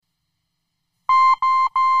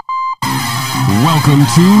Welcome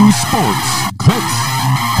to Sports, Clicks,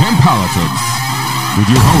 and Politics with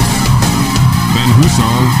your hosts, Ben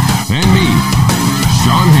Husong and me,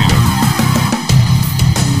 Sean Hannon.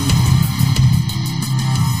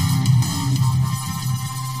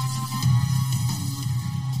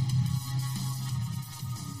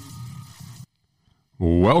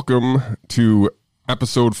 Welcome to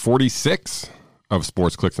episode 46 of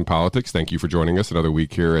Sports, Clicks, and Politics. Thank you for joining us another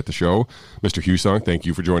week here at the show. Mr. Husong, thank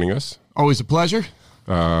you for joining us. Always a pleasure.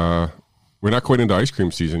 We're not quite into ice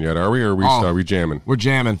cream season yet, are we? Or are we jamming? We're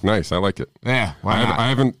jamming. Nice, I like it. Yeah, why not?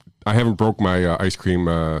 I haven't broke my ice cream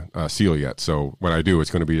seal yet, so when I do,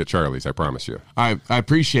 it's going to be at Charlie's, I promise you. I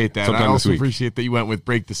appreciate that. Sometime I also this week. appreciate that you went with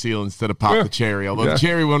break the seal instead of pop the cherry, although the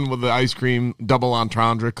cherry one with the ice cream double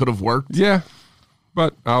entendre could have worked. Yeah,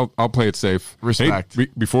 but I'll play it safe. Respect. Hey,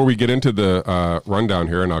 before we get into the rundown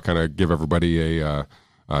here, and I'll kind of give everybody a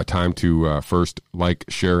time to first like,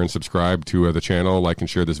 share, and subscribe to the channel, like and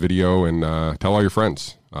share this video, and tell all your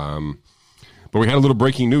friends. But we had a little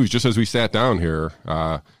breaking news just as we sat down here.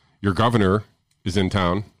 Your governor is in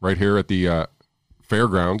town right here at the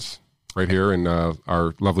fairgrounds, right here in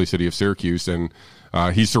our lovely city of Syracuse, and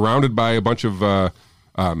he's surrounded by a bunch of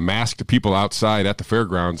masked people outside at the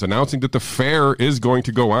fairgrounds announcing that the fair is going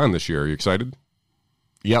to go on this year. Are you excited?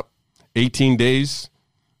 Yep. 18 days,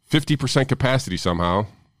 50% capacity somehow.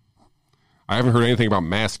 I haven't heard anything about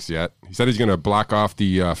masks yet. He said he's going to block off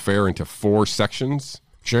the fair into 4 sections.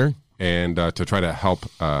 Sure. And to try to help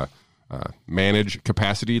manage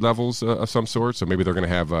capacity levels of some sort. So maybe they're going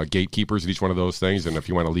to have gatekeepers at each one of those things. And if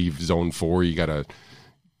you want to leave zone 4, you got to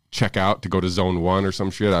check out to go to zone 1 or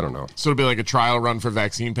some shit. I don't know. So it'll be like a trial run for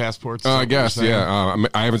vaccine passports? I guess, yeah.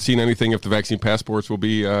 I haven't seen anything if the vaccine passports will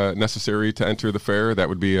be necessary to enter the fair. That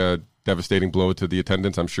would be a devastating blow to the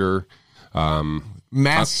attendance, I'm sure.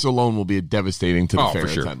 Masks alone will be devastating to the fair for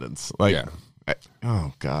sure. attendance.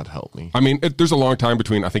 Oh, God, help me. I mean, there's a long time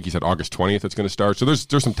between, I think he said August 20th it's going to start. So there's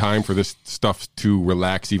some time for this stuff to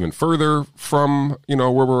relax even further from, where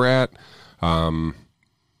we're at.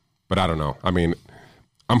 But I don't know. I mean,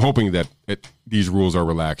 I'm hoping that these rules are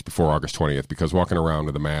relaxed before August 20th because walking around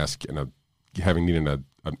with a mask and needing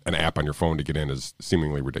an app on your phone to get in is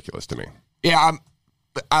seemingly ridiculous to me. Yeah,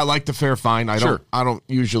 I like the fair fine. I don't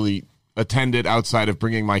usually attend it outside of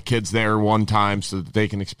bringing my kids there one time so that they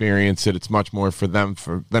can experience it. It's much more for them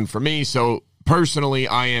than for me. So personally,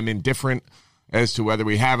 I am indifferent as to whether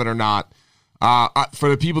we have it or not. For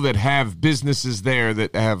the people that have businesses there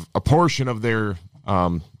that have a portion of their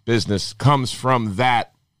business comes from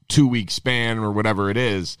that 2-week span or whatever it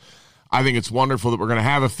is, I think it's wonderful that we're going to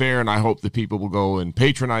have a fair, and I hope that people will go and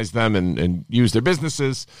patronize them and use their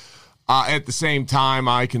businesses. At the same time,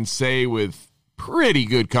 I can say with pretty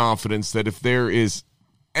good confidence that if there is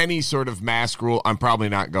any sort of mask rule, I'm probably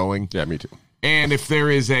not going. Yeah, me too. And if there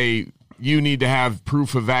is you need to have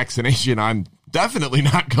proof of vaccination, I'm definitely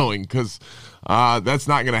not going because that's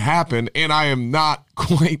not going to happen. And I am not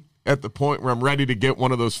quite at the point where I'm ready to get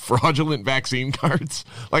one of those fraudulent vaccine cards.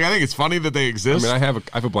 I think it's funny that they exist. I mean, I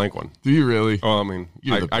have a blank one. Do you really? Oh, I mean,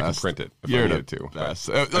 I can print it if I needed to. Best.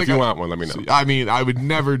 If you want one, let me know. I mean, I would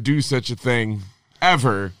never do such a thing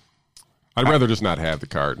ever. I'd rather just not have the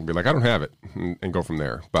card and be like, I don't have it, and go from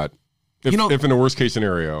there. But if in a worst case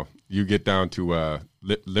scenario you get down to a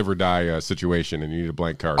live or die situation and you need a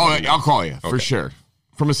blank card, I'll call you for sure.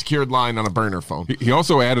 From a secured line on a burner phone. He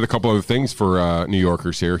also added a couple other things for New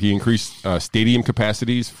Yorkers here. He increased stadium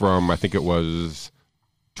capacities from, I think it was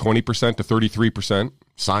 20% to 33%.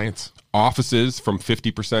 Science. Offices from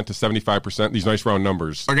 50% to 75%. These nice round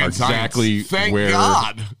numbers are exactly Thank where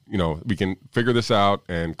God. We can figure this out,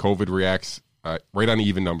 and COVID reacts right on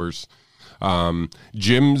even numbers.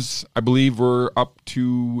 Gyms, I believe, were up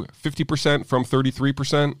to 50% from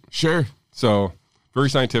 33%. Sure. So very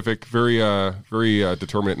scientific, very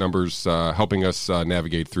determinate numbers, helping us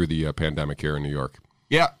navigate through the pandemic here in New York.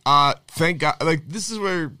 Yeah, thank God. This is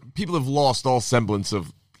where people have lost all semblance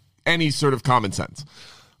of any sort of common sense.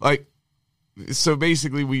 So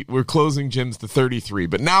basically, we're closing gyms to 33,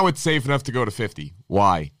 but now it's safe enough to go to 50.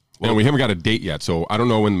 Why? Well, and we haven't got a date yet, so I don't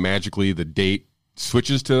know when magically the date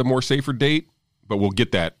switches to a more safer date, but we'll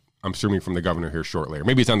get that, I'm assuming, from the governor here shortly. Or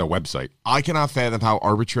maybe it's on the website. I cannot fathom how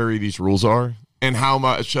arbitrary these rules are and how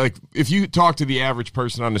much, if you talk to the average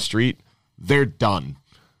person on the street, they're done.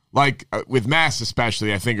 With masks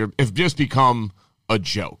especially, I think have just become a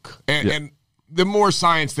joke. And the more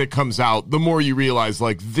science that comes out, the more you realize,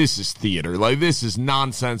 this is theater. This is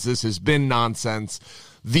nonsense. This has been nonsense.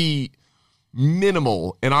 The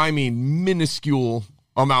minimal, and I mean minuscule,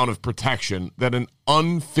 amount of protection that an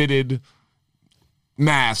unfitted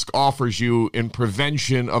mask offers you in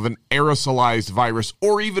prevention of an aerosolized virus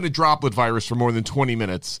or even a droplet virus for more than 20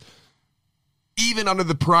 minutes, even under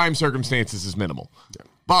the prime circumstances, is minimal. Yeah.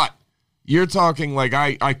 But you're talking like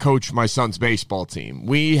I coach my son's baseball team.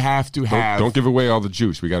 We have to have... Don't give away all the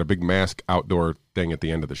juice. We got a big mask outdoor thing at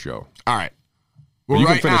the end of the show. All right. Well, you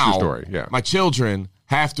right can finish now, your story. Yeah. My children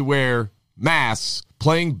have to wear masks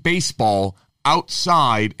playing baseball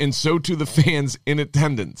outside, and so do the fans in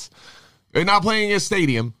attendance. They're not playing at a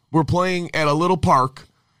stadium. We're playing at a little park,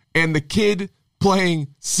 and the kid playing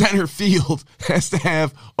center field has to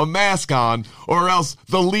have a mask on, or else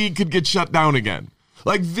the league could get shut down again.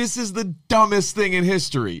 Like, this is the dumbest thing in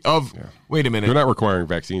history of, wait a minute. You're not requiring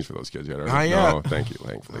vaccines for those kids yet, are you? Not yet. No, thank you,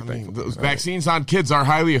 thankfully. Those vaccines on kids are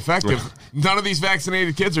highly effective. None of these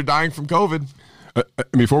vaccinated kids are dying from COVID.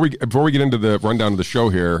 Before we get into the rundown of the show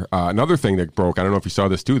here, another thing that broke, I don't know if you saw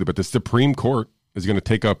this too, but the Supreme Court is going to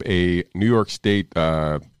take up a New York State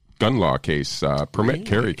gun law case, permit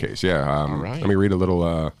carry case. Yeah. All right. Let me read a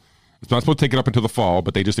little. It's not supposed to take it up until the fall,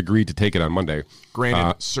 but they just agreed to take it on Monday.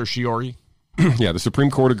 Granted, certiorari. Yeah, the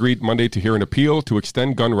Supreme Court agreed Monday to hear an appeal to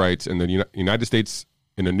extend gun rights in the United States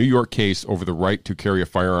in a New York case over the right to carry a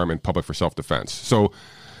firearm in public for self-defense. So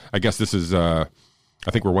I guess this is, I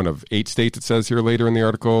think we're one of 8 states, it says here later in the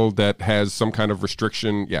article, that has some kind of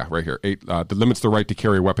restriction. Yeah, right here. 8 that limits the right to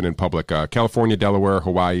carry a weapon in public. California, Delaware,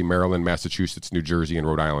 Hawaii, Maryland, Massachusetts, New Jersey, and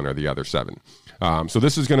Rhode Island are the other 7. So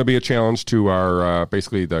this is going to be a challenge to our,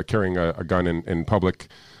 basically, the carrying a gun in public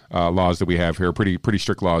laws that we have here. Pretty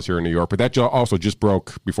strict laws here in New York. But that also just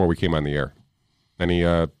broke before we came on the air.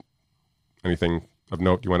 Anything of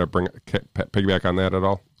note you want to piggyback on that at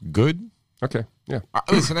all? Good. Okay, yeah.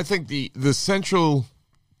 Listen, I think the central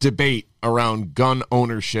debate around gun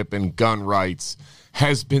ownership and gun rights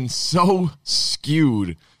has been so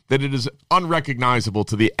skewed that it is unrecognizable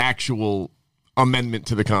to the actual amendment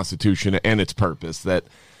to the Constitution and its purpose, that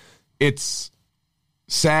it's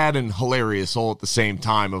sad and hilarious all at the same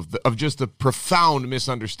time of just the profound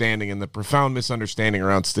misunderstanding and the profound misunderstanding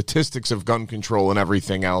around statistics of gun control and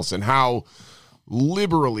everything else, and how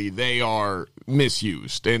liberally they are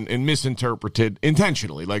misused and misinterpreted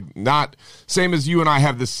intentionally. Like, not same as you and I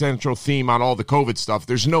have this central theme on all the COVID stuff.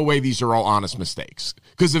 There's no way these are all honest mistakes,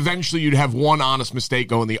 because eventually you'd have one honest mistake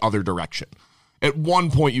go in the other direction. At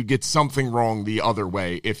one point you'd get something wrong the other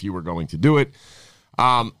way if you were going to do it.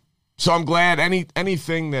 So I'm glad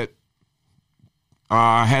anything that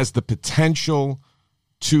has the potential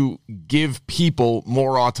to give people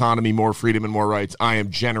more autonomy, more freedom, and more rights, I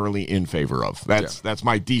am generally in favor of. That's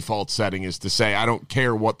my default setting, is to say I don't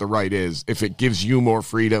care what the right is. If it gives you more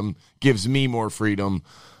freedom, gives me more freedom,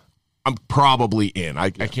 I'm probably in. I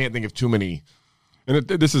can't think of too many. And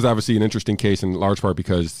this is obviously an interesting case in large part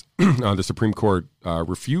because the Supreme Court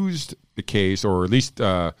refused the case, or at least,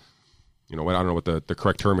 I don't know what the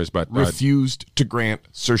correct term is, but refused to grant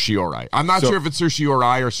certiorari. I'm not sure if it's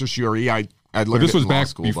certiorari or certiorari. I'd learned this was in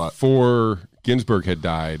back law school, before Ginsburg had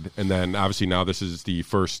died, and then obviously now this is the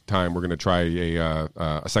first time we're going to try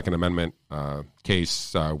a Second Amendment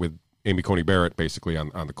case with Amy Coney Barrett basically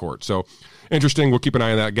on the court. So interesting. We'll keep an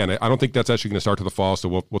eye on that. Again, I don't think that's actually going to start to the fall, so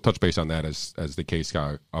we'll touch base on that as the case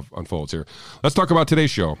unfolds here. Let's talk about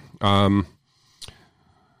today's show.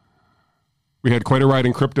 We had quite a ride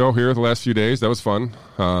in crypto here the last few days. That was fun.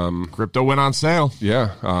 Crypto went on sale.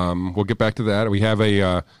 Yeah, we'll get back to that. We have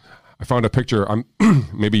I found a picture. I'm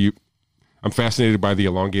fascinated by the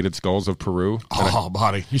elongated skulls of Peru.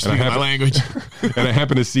 Buddy, you're speaking my language. And I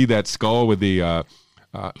happen to see that skull with the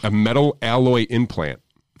a metal alloy implant.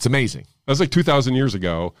 It's amazing. That was like 2,000 years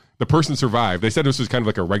ago. The person survived. They said this was kind of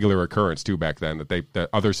like a regular occurrence too back then, that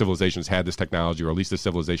other civilizations had this technology, or at least this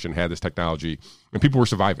civilization had this technology, and people were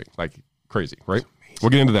surviving like crazy, right? We'll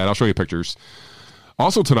get into that. I'll show you pictures.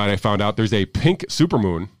 Also tonight, I found out there's a pink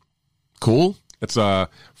supermoon. Cool. It's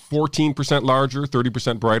 14% larger,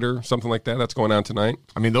 30% brighter, something like that. That's going on tonight.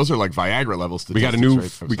 I mean, those are like Viagra levels. We got a new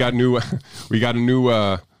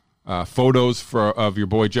photos of your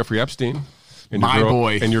boy Jeffrey Epstein,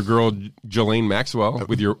 and your girl Ghislaine Maxwell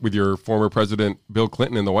with your former president Bill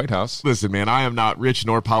Clinton in the White House. Listen, man, I am not rich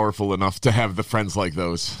nor powerful enough to have the friends like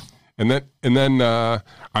those. And then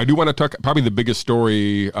I do want to talk. Probably the biggest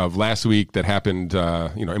story of last week that happened,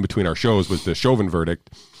 in between our shows, was the Chauvin verdict.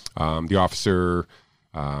 The officer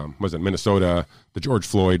was in Minnesota. The George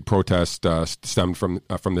Floyd protest stemmed from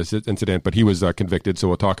this incident, but he was convicted. So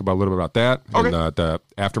we'll talk about a little bit about that and the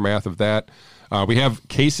aftermath of that. We have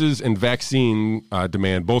cases and vaccine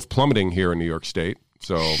demand both plummeting here in New York State.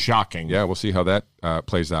 So shocking. Yeah, we'll see how that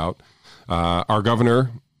plays out. Our governor,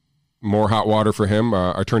 more hot water for him.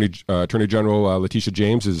 Attorney General Letitia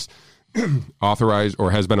James is authorized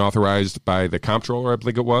or has been authorized by the comptroller, I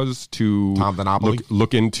believe it was, to Tom Vinopoli.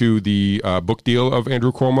 look into the book deal of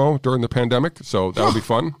Andrew Cuomo during the pandemic. So that'll be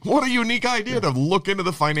fun. What a unique idea to look into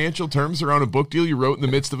the financial terms around a book deal you wrote in the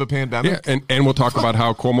midst of a pandemic. Yeah, and we'll talk about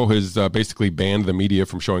how Cuomo has basically banned the media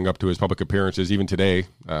from showing up to his public appearances. Even today,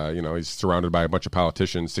 he's surrounded by a bunch of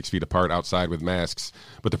politicians 6 feet apart outside with masks,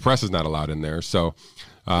 but the press is not allowed in there. So.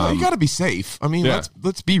 Well, you got to be safe. I mean,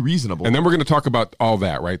 let's be reasonable. And then we're going to talk about all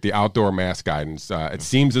that, right? The outdoor mask guidance. It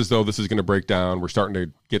seems as though this is going to break down. We're starting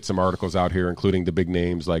to get some articles out here, including the big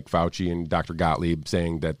names like Fauci and Dr. Gottlieb,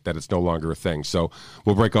 saying that it's no longer a thing. So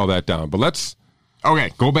we'll break all that down. But let's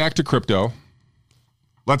go back to crypto.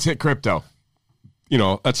 Let's hit crypto.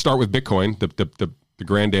 Let's start with Bitcoin, the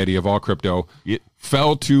granddaddy of all crypto. It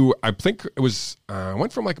fell to, I think it was,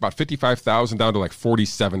 went from like about 55,000 down to like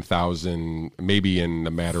 47,000, maybe in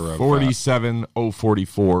a matter of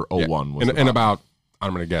 47,044.01 was in about,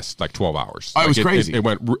 I'm going to guess, like 12 hours. Oh, it was crazy. It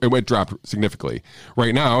went dropped significantly.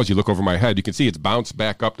 Right now, as you look over my head, you can see it's bounced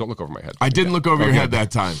back up. Don't look over my head. I didn't look over your head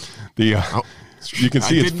that time. You can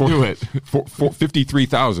see it's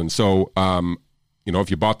 53,000. So, if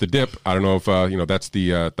you bought the dip, I don't know if that's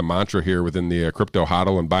the mantra here within the crypto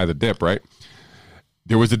hodl and buy the dip, right?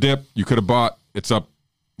 There was a dip you could have bought. It's up,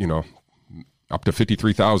 up to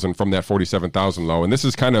 53,000 from that 47,000 low, and this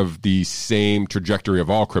is kind of the same trajectory of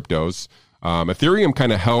all cryptos. Ethereum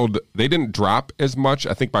kind of held; they didn't drop as much,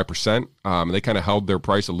 I think, by percent. They kind of held their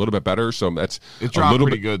price a little bit better, so it dropped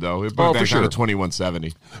pretty good though. It broke back down to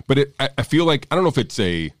 2170. But I feel like I don't know if it's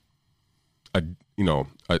a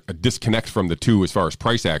disconnect from the two as far as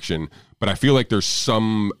price action, but I feel like there's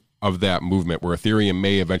some of that movement where Ethereum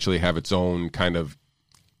may eventually have its own kind of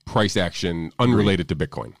price action unrelated to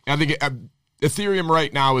Bitcoin. I think Ethereum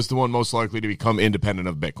right now is the one most likely to become independent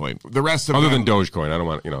of Bitcoin. The rest of other than Dogecoin, I don't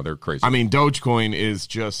want they're crazy. I mean, Dogecoin is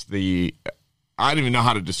just I don't even know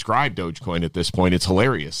how to describe Dogecoin at this point. It's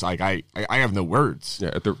hilarious. Like I have no words.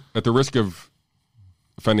 Yeah, at the risk of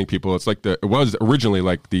offending people, it's like it was originally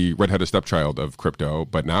like the redheaded stepchild of crypto,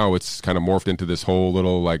 but now it's kind of morphed into this whole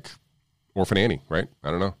little like Orphan Annie, right?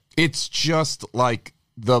 I don't know. It's just like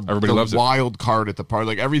the wild card at the party.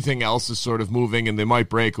 Like everything else is sort of moving and they might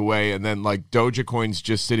break away, and then like Dogecoin's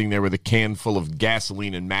just sitting there with a can full of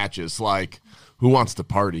gasoline and matches. Like, who wants to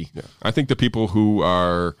party? Yeah. I think the people who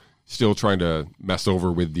are still trying to mess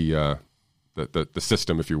over with the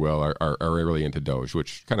system, if you will, are really into Doge,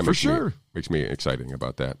 which kind of makes me exciting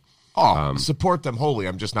about that. Support them wholly.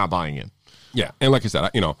 I'm just not buying in. Yeah, and like I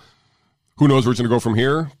said, who knows where it's going to go from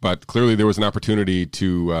here? But clearly, there was an opportunity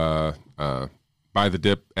to buy the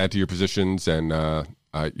dip, add to your positions, and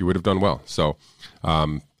you would have done well. So,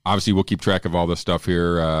 obviously, we'll keep track of all this stuff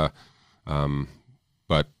here.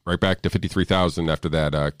 But right back to 53,000 after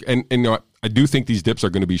that. And I do think these dips are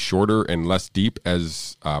going to be shorter and less deep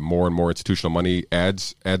as more and more institutional money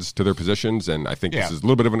adds to their positions. And I think this is a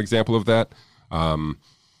little bit of an example of that. I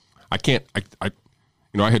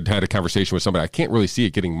had a conversation with somebody. I can't really see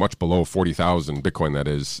it getting much below 40,000 Bitcoin. That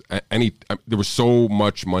is there was so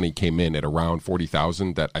much money came in at around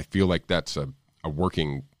 40,000 that I feel like that's a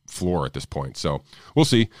working floor at this point. So we'll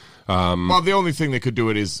see. Well, the only thing that could do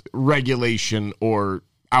it is regulation or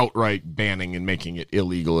outright banning and making it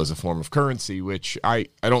illegal as a form of currency, which I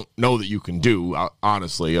don't know that you can do,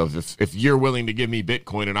 honestly. If you're willing to give me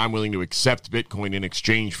Bitcoin and I'm willing to accept Bitcoin in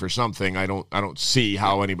exchange for something, I don't see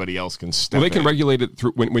how anybody else can step in. Well, they can regulate it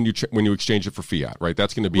through when you exchange it for fiat, right?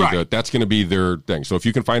 That's going to be that's going to be their thing. So if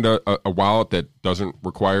you can find a wallet that doesn't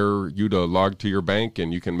require you to log to your bank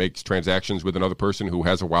and you can make transactions with another person who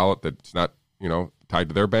has a wallet that's not tied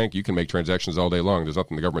to their bank, you can make transactions all day long. There's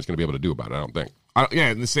nothing the government's going to be able to do about it, I don't think.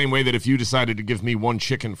 In the same way that if you decided to give me one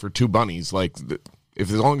chicken for two bunnies, like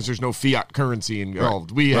as long as there's no fiat currency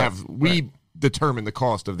involved, we determine the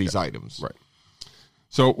cost of these items. Right.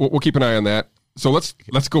 So we'll keep an eye on that. So let's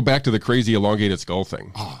go back to the crazy elongated skull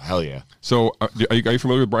thing. Oh, hell yeah. So are you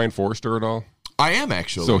familiar with Brian Forrester at all? I am,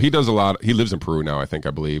 actually. So he does a lot. He lives in Peru now, I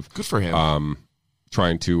believe. Good for him.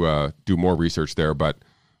 Trying to do more research there, but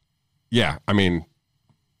yeah, I mean,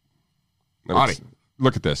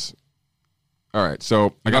 look at this. All right,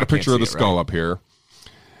 so I got a picture of the skull up here.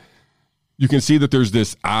 You can see that there's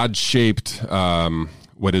this odd-shaped,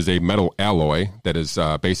 what is a metal alloy that is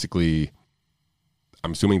basically,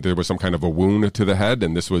 I'm assuming there was some kind of a wound to the head,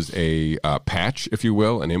 and this was a patch, if you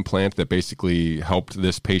will, an implant that basically helped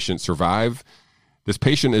this patient survive. This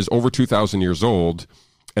patient is over 2,000 years old,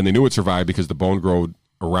 and they knew it survived because the bone grew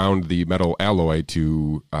around the metal alloy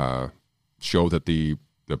to show that the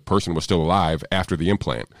person was still alive after the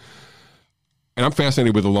implant. And I'm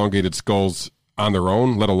fascinated with elongated skulls on their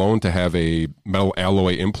own, let alone to have a metal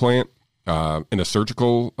alloy implant. in a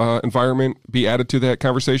surgical environment be added to that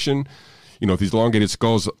conversation. These elongated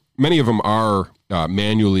skulls, many of them are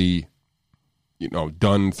manually,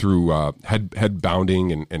 done through head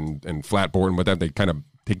bounding and flat board and what that. They kind of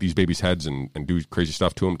take these babies' heads and do crazy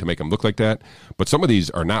stuff to them to make them look like that. But some of these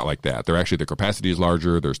are not like that. They're actually, their capacity is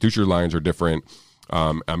larger. Their suture lines are different.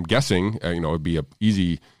 I'm guessing, it'd be a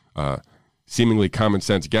easy, seemingly common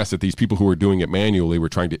sense guess that these people who were doing it manually were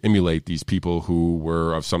trying to emulate these people who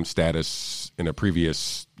were of some status in a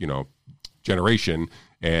previous, generation.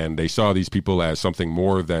 And they saw these people as something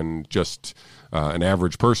more than just an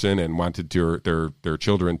average person and wanted their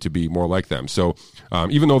children to be more like them. So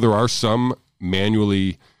even though there are some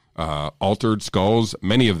manually altered skulls,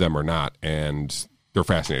 many of them are not, and they're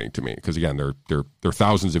fascinating to me because again, they're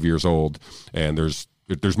thousands of years old, and there's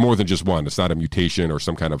more than just one. It's not a mutation or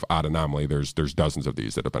some kind of odd anomaly. There's dozens of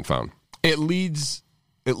these that have been found. It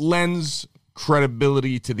lends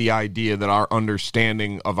credibility to the idea that our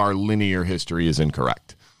understanding of our linear history is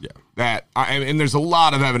incorrect. Yeah. And there's a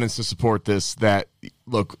lot of evidence to support this. That,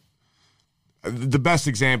 look, the best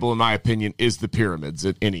example, in my opinion, is the pyramids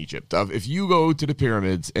in Egypt. If you go to the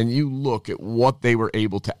pyramids and you look at what they were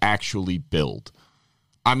able to actually build,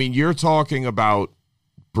 I mean, you're talking about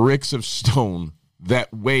bricks of stone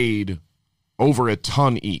that weighed over a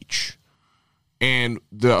ton each. And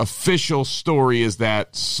the official story is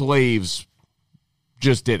that slaves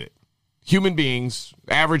just did it. Human beings,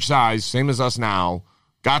 average size, same as us now,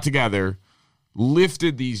 got together,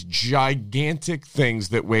 lifted these gigantic things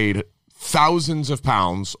that weighed thousands of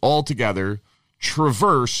pounds all together,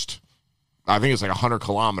 traversed, I think it's like 100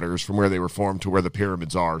 kilometers from where they were formed to where the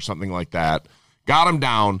pyramids are, something like that, got them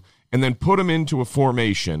down, and then put them into a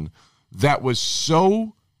formation that was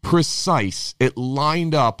so precise, it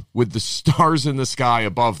lined up with the stars in the sky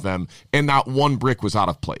above them, and not one brick was out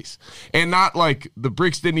of place. And not like the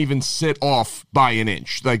bricks didn't even sit off by an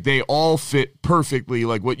inch. Like they all fit perfectly,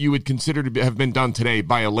 like what you would consider to have been done today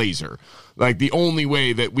by a laser. Like the only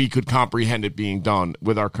way that we could comprehend it being done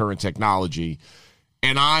with our current technology.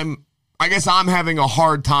 And I guess I'm having a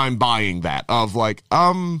hard time buying that of like,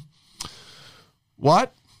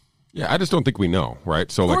 what? Yeah, I just don't think we know, right?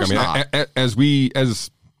 So like,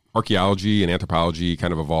 as archaeology and anthropology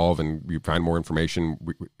kind of evolve and we find more information,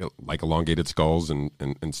 like elongated skulls and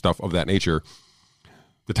stuff of that nature,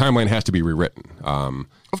 the timeline has to be rewritten.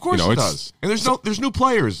 Of course it does. And there's new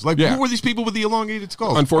players. Like, who were these people with the elongated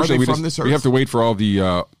skulls? Unfortunately, we have to wait for all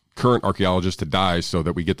the current archaeologists to die so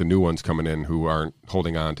that we get the new ones coming in who aren't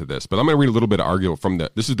holding on to this. But I'm going to read a little bit of article from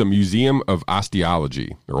this is the Museum of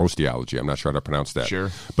Osteology, or Osteology. I'm not sure how to pronounce that.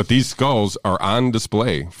 Sure. But these skulls are on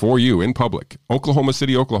display for you in public. Oklahoma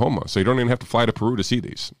City, Oklahoma. So you don't even have to fly to Peru to see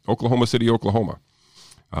these. Oklahoma City, Oklahoma.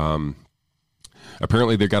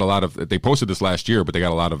 Apparently they posted this last year, but they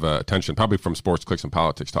got a lot of attention, probably from Sports, Clicks, and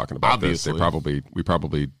Politics talking about Obviously. this. We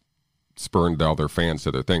probably spurned all their fans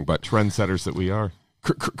to their thing. But trendsetters that we are.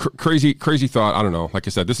 Crazy thought. I don't know. Like I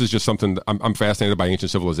said, this is just something I'm fascinated by ancient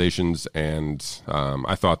civilizations, and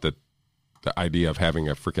I thought that the idea of having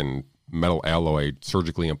a freaking metal alloy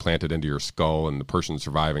surgically implanted into your skull and the person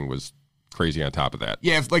surviving was crazy on top of that.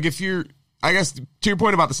 Yeah, if you're, I guess, to your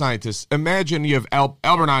point about the scientists, imagine you have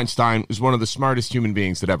Albert Einstein is one of the smartest human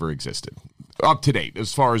beings that ever existed, up to date,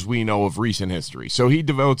 as far as we know of recent history. So he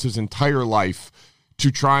devotes his entire life to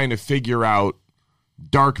trying to figure out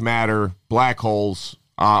dark matter, black holes,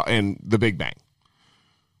 and the Big Bang.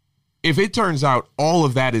 If it turns out all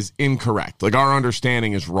of that is incorrect, like our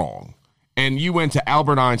understanding is wrong, and you went to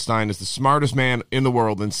Albert Einstein as the smartest man in the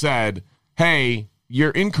world and said, hey, you're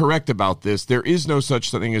incorrect about this. There is no such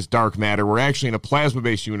thing as dark matter. We're actually in a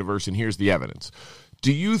plasma-based universe, and here's the evidence.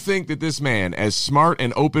 Do you think that this man, as smart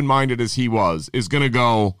and open-minded as he was, is going to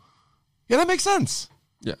go, yeah, that makes sense?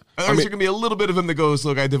 Yeah. There's going to be a little bit of him that goes,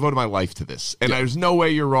 look, I devoted my life to this. And there's no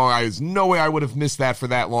way you're wrong. There's no way I would have missed that for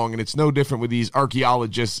that long. And it's no different with these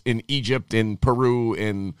archaeologists in Egypt, in Peru,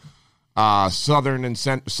 in Southern and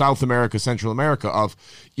South America, Central America, of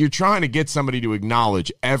you're trying to get somebody to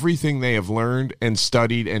acknowledge everything they have learned and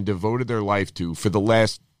studied and devoted their life to for the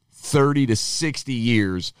last 30 to 60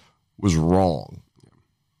 years was wrong.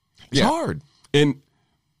 It's hard. And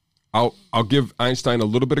I'll give Einstein a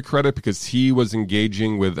little bit of credit because he was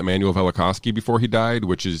engaging with Immanuel Velikovsky before he died,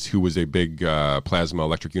 who was a big plasma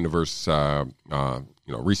electric universe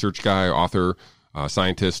research guy, author,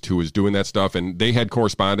 scientist who was doing that stuff, and they had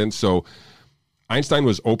correspondence. So Einstein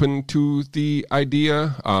was open to the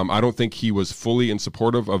idea. I don't think he was fully in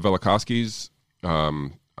supportive of Velikovsky's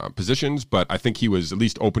positions, but I think he was at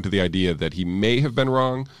least open to the idea that he may have been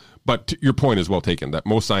wrong. But your point is well taken, that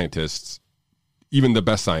most scientists, even the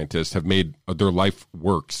best scientists, have made their life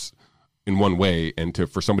works in one way, and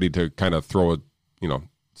for somebody to kind of throw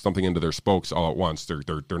something into their spokes all at once,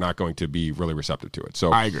 they're not going to be really receptive to it.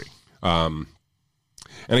 So I agree. And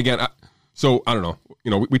again, so I don't know.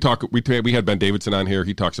 We had Ben Davidson on here.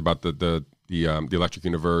 He talks about the electric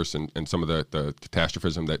universe and some of the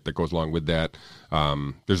catastrophism that goes along with that.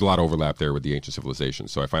 There's a lot of overlap there with the ancient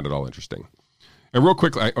civilizations, so I find it all interesting. And real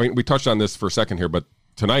quick, I mean, we touched on this for a second here, but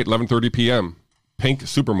tonight, 11:30 p.m., pink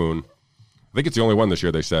supermoon. I think it's the only one this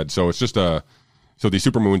year, they said. So it's just so these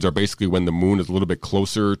supermoons are basically when the moon is a little bit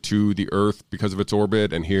closer to the Earth because of its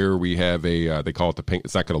orbit. And here we have they call it the pink.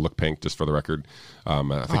 It's not going to look pink, just for the record. I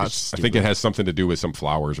think it has something to do with some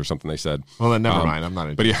flowers or something, they said. Well, then never mind. I'm not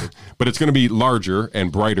interested. But it's going to be larger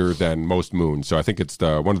and brighter than most moons. So I think it's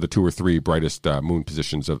one of the 2 or 3 brightest moon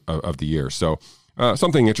positions of the year. So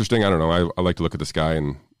something interesting. I don't know. I like to look at the sky,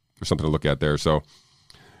 and there's something to look at there. So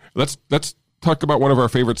let's talk about one of our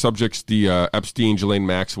favorite subjects, the Epstein, Ghislaine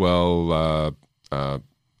Maxwell,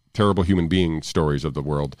 terrible human being stories of the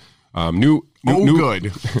world. New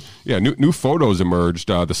good. Yeah, new photos emerged.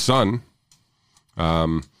 The Sun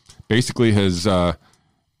basically has, I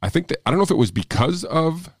think I don't know if it was because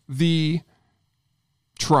of the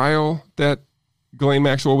trial that Ghislaine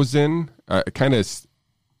Maxwell was in. It kind of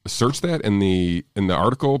asserts that in the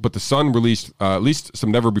article, but the Sun released at least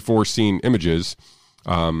some never before seen images.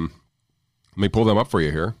 Let me pull them up for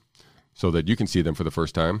you here so that you can see them for the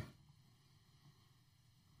first time.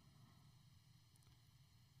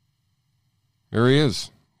 There he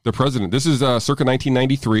is, the president. This is circa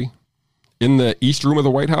 1993 in the East Room of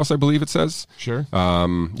the White House, I believe it says. Sure.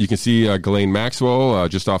 You can see Ghislaine Maxwell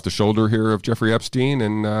just off the shoulder here of Jeffrey Epstein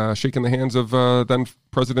and shaking the hands of then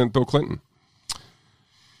President Bill Clinton.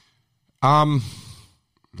 I'll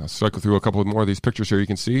cycle through a couple more of these pictures here. You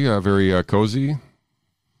can see very cozy,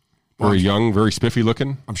 very young, very spiffy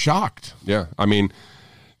looking. I'm shocked. Yeah, I mean,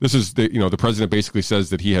 this is the president basically says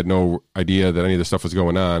that he had no idea that any of this stuff was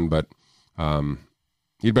going on, but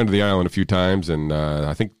he'd been to the island a few times, and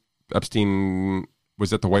I think Epstein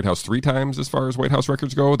was at the White House 3 times as far as White House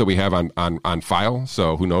records go that we have on file.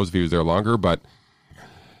 So who knows if he was there longer? But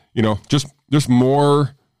just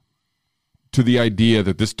more to the idea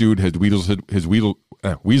that this dude had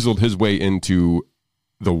weaseled his way into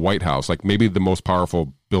the White House, like maybe the most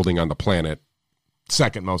powerful building on the planet,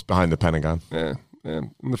 second most behind the Pentagon.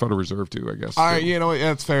 And the Federal Reserve too, I guess. All right,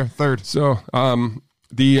 that's fair. Third. So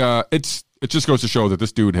it just goes to show that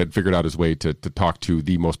this dude had figured out his way to talk to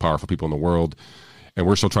the most powerful people in the world, and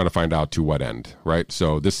we're still trying to find out to what end, right?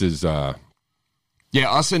 So this is us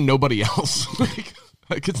and nobody else.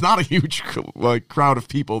 Like it's not a huge crowd of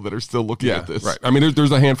people that are still looking at this. Right. I mean,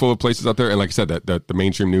 there's a handful of places out there, and like I said, that the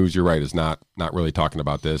mainstream news, you're right, is not really talking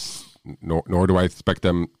about this, nor do I expect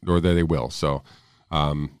them, nor that they will. So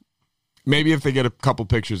maybe if they get a couple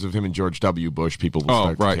pictures of him and George W. Bush, people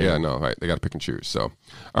will start to care. Yeah, no, right. They got to pick and choose. So,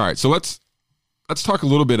 all right. So let's talk a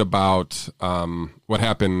little bit about what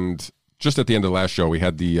happened just at the end of the last show. We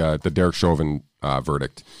had the Derek Chauvin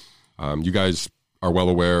verdict. You guys are well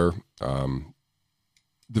aware.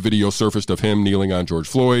 The video surfaced of him kneeling on George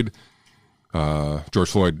Floyd. George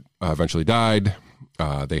Floyd eventually died.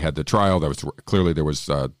 They had the trial. There was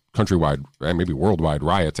countrywide and maybe worldwide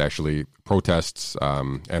riots, actually, protests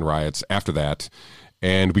and riots after that.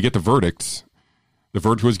 And we get the verdict. The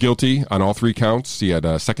verdict was guilty on all 3 counts. He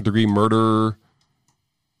had second-degree murder,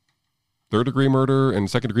 third-degree murder, and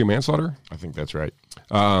second-degree manslaughter. I think that's right.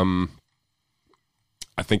 I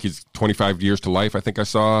think he's 25 years to life, I think I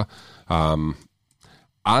saw.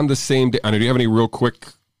 On the same day, do you have any real quick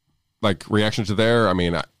reaction to there? I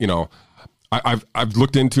mean, I've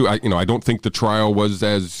looked into. I don't think the trial was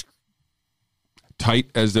as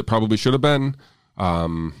tight as it probably should have been,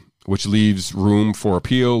 which leaves room for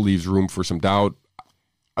appeal, leaves room for some doubt.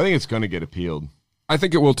 I think it's going to get appealed. I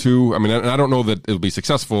think it will too. I mean, I don't know that it'll be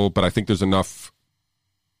successful, but I think there's enough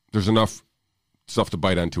stuff to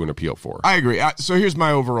bite onto an appeal for. I agree. So here's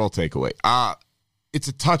my overall takeaway. It's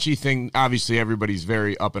a touchy thing. Obviously, everybody's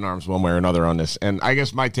very up in arms one way or another on this. And I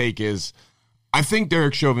guess my take is I think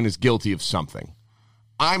Derek Chauvin is guilty of something.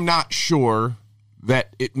 I'm not sure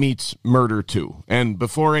that it meets murder too. And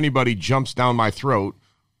before anybody jumps down my throat,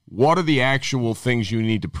 what are the actual things you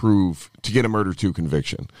need to prove to get a murder 2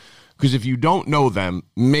 conviction? Because if you don't know them,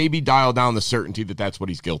 maybe dial down the certainty that that's what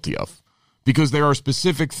he's guilty of. Because there are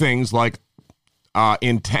specific things like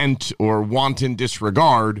intent or wanton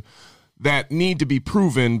disregard that need to be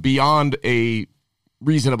proven beyond a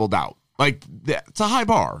reasonable doubt. It's a high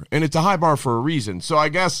bar, and it's a high bar for a reason. So I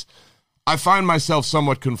guess I find myself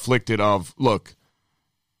somewhat conflicted of, look,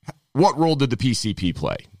 what role did the PCP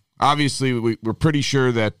play? Obviously, we're pretty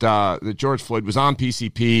sure that that George Floyd was on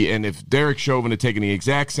PCP, and if Derek Chauvin had taken the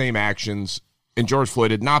exact same actions and George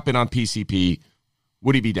Floyd had not been on PCP,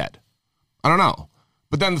 would he be dead? I don't know.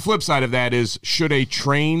 But then the flip side of that is, should a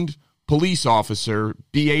trained police officer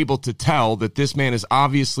be able to tell that this man is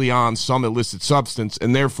obviously on some illicit substance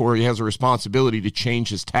and therefore he has a responsibility to change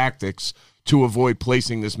his tactics to avoid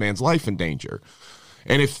placing this man's life in danger?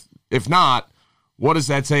 And if not, what does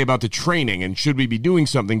that say about the training? And should we be doing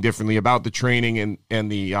something differently about the training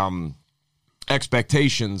and the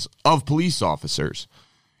expectations of police officers?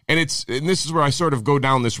 And this is where I sort of go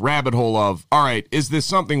down this rabbit hole of, all right, is this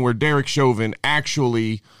something where Derek Chauvin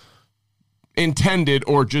actually intended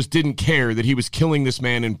or just didn't care that he was killing this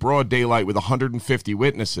man in broad daylight with 150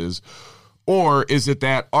 witnesses? Or is it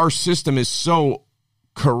that our system is so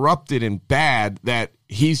corrupted and bad that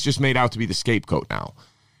he's just made out to be the scapegoat now?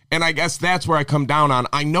 And I guess that's where I come down on,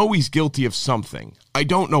 I know he's guilty of something. I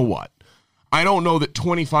don't know what. I don't know that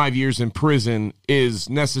 25 years in prison is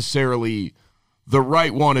necessarily the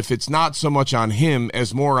right one if it's not so much on him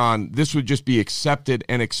as more on this would just be accepted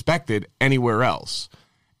and expected anywhere else.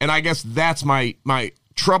 And I guess that's my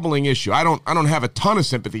troubling issue. I don't have a ton of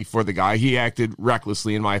sympathy for the guy. He acted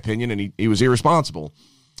recklessly, in my opinion, and he was irresponsible.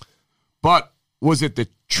 But was it the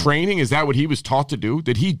training? Is that what he was taught to do?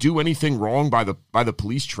 Did he do anything wrong by the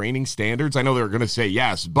police training standards? I know they're going to say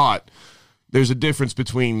yes, but there's a difference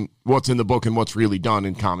between what's in the book and what's really done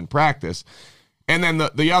in common practice. And then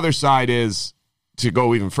the other side is, to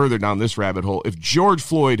go even further down this rabbit hole, if George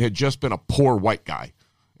Floyd had just been a poor white guy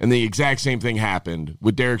and the exact same thing happened,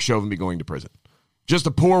 would Derek Chauvin be going to prison? Just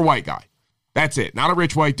a poor white guy. That's it. Not a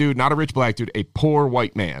rich white dude, not a rich black dude, a poor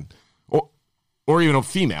white man. Or even a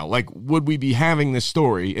female. Like, would we be having this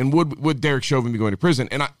story, and would Derek Chauvin be going to prison?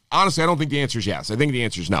 And honestly, I don't think the answer is yes. I think the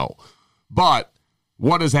answer is no. But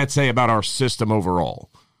what does that say about our system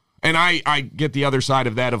overall? And I get the other side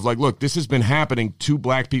of that of like, look, this has been happening to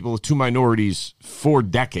black people, to minorities for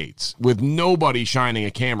decades with nobody shining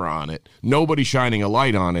a camera on it, nobody shining a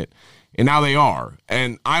light on it. And now they are.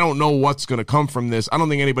 And I don't know what's going to come from this. I don't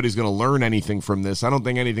think anybody's going to learn anything from this. I don't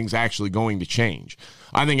think anything's actually going to change.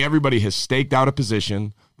 I think everybody has staked out a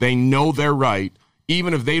position. They know they're right,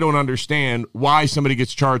 even if they don't understand why somebody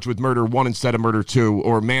gets charged with murder 1 instead of murder 2,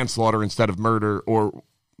 or manslaughter instead of murder, or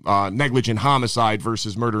negligent homicide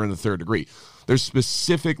versus murder in the third degree. There's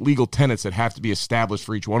specific legal tenets that have to be established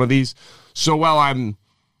for each one of these. So while I'm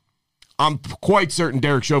quite certain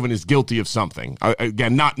Derek Chauvin is guilty of something,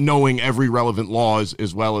 again, not knowing every relevant law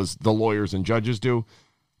as well as the lawyers and judges do,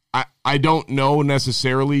 I don't know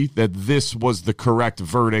necessarily that this was the correct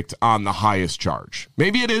verdict on the highest charge.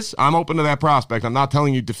 Maybe it is. I'm open to that prospect. I'm not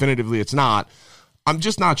telling you definitively it's not. I'm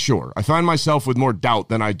just not sure. I find myself with more doubt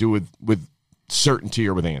than I do with certainty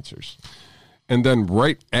or with answers. And then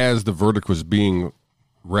right as the verdict was being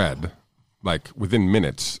read, like within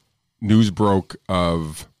minutes, news broke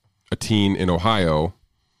of a teen in Ohio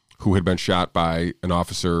who had been shot by an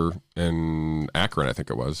officer in Akron, I think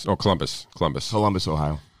it was. Oh, Columbus,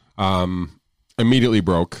 Ohio. Immediately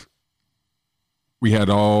broke. We had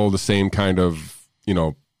all the same kind of,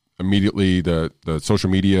 immediately the social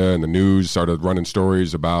media and the news started running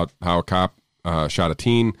stories about how a cop shot a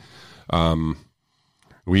teen.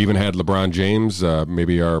 We even had LeBron James,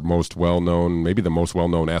 maybe the most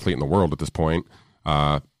well-known athlete in the world at this point,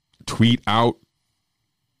 tweet out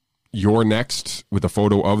 "You're next" with a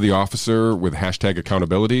photo of the officer with hashtag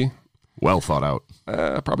accountability. Well thought out.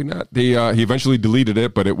 Probably not. He eventually deleted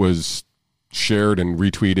it, but it was shared and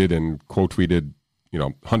retweeted and quote tweeted,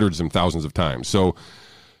 hundreds and thousands of times. So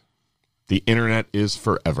the internet is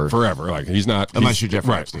forever. Like unless you're Jeff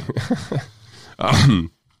Epstein.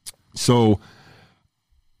 So,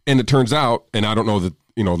 and it turns out, and I don't know that,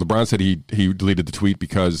 LeBron said he deleted the tweet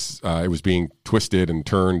because it was being twisted and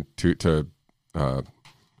turned to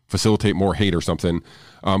facilitate more hate or something.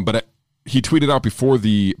 But he tweeted out before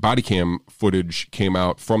the body cam footage came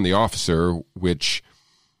out from the officer, which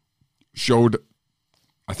showed,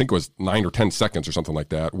 I think it was 9 or 10 seconds or something like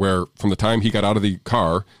that, where from the time he got out of the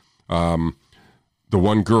car, the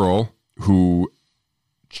one girl who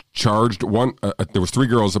charged one, there was 3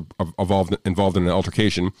 girls involved in an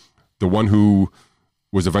altercation. The one who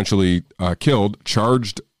was eventually killed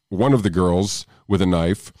charged one of the girls with a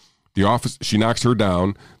knife. She knocks her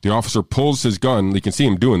down. The officer pulls his gun. You can see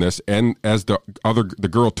him doing this. And as the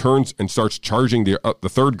girl turns and starts charging the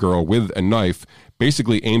third girl with a knife,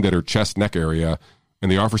 basically aimed at her chest, neck area, and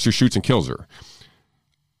the officer shoots and kills her.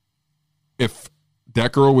 If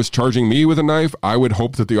that girl was charging me with a knife, I would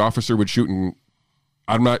hope that the officer would shoot and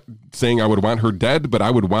I'm not saying I would want her dead, but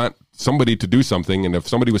I would want somebody to do something. And if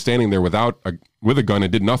somebody was standing there with a gun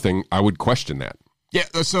and did nothing, I would question that. Yeah,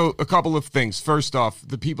 so a couple of things. First off,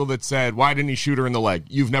 the people that said, why didn't he shoot her in the leg?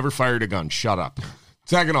 You've never fired a gun. Shut up.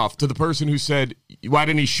 Second off, to the person who said, why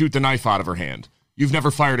didn't he shoot the knife out of her hand? You've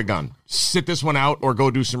never fired a gun. Sit this one out or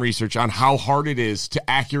go do some research on how hard it is to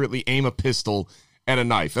accurately aim a pistol at a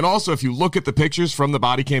knife. And also, if you look at the pictures from the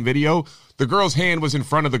body cam video, the girl's hand was in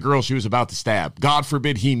front of the girl she was about to stab. God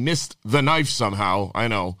forbid he missed the knife somehow. I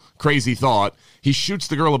know, crazy thought. He shoots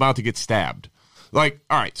the girl about to get stabbed. Like,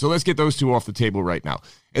 all right, so let's get those two off the table right now.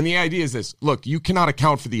 And the idea is this. Look, you cannot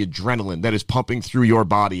account for the adrenaline that is pumping through your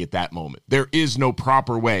body at that moment. There is no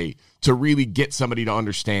proper way to really get somebody to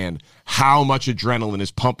understand how much adrenaline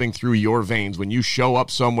is pumping through your veins when you show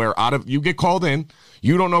up somewhere you get called in,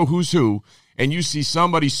 you don't know who's who, and you see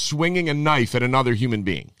somebody swinging a knife at another human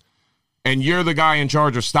being. And you're the guy in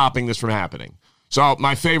charge of stopping this from happening. So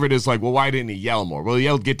my favorite is like, well, why didn't he yell more? Well, he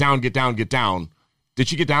yelled, get down, get down, get down. Did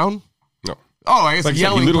she get down? No. Oh, I guess like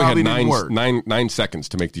yelling he literally probably had didn't work. nine seconds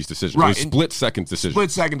to make these decisions. Right. It was split-second decision.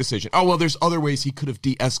 Split-second decision. Oh, well, there's other ways he could have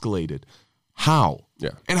de-escalated. How? Yeah.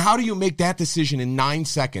 And how do you make that decision in 9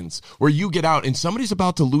 seconds where you get out and somebody's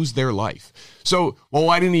about to lose their life? So, well,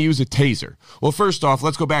 why didn't he use a taser? Well, first off,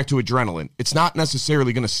 let's go back to adrenaline. It's not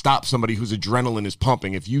necessarily going to stop somebody whose adrenaline is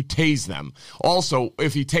pumping if you tase them. Also,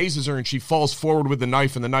 if he tases her and she falls forward with the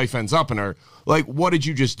knife and the knife ends up in her, like, what did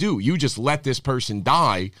you just do? You just let this person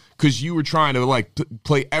die because you were trying to, like,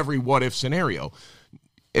 play every what-if scenario.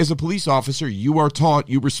 As a police officer, you are taught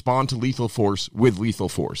you respond to lethal force with lethal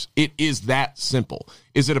force. It is that simple.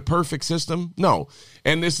 Is it a perfect system? No.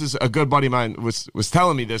 And this is a good buddy of mine was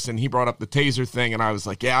telling me this, and he brought up the taser thing, and I was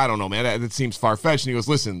like, yeah, I don't know, man. That seems far-fetched. And he goes,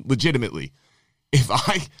 listen, legitimately, if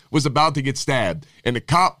I was about to get stabbed and the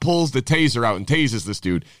cop pulls the taser out and tases this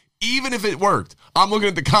dude, even if it worked, I'm looking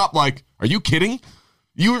at the cop like, are you kidding?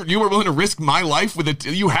 You were willing to risk my life with it?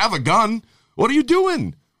 You have a gun. What are you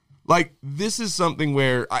doing? Like, this is something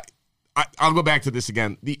where I'll go back to this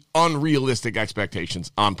again, the unrealistic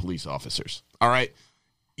expectations on police officers, all right?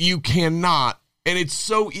 You cannot, and it's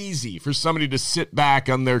so easy for somebody to sit back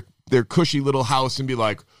on their cushy little house and be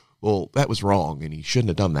like, well, that was wrong, and he shouldn't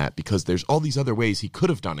have done that because there's all these other ways he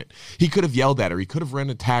could have done it. He could have yelled at her. He could have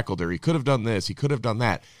run and tackled her. He could have done this. He could have done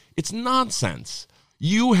that. It's nonsense.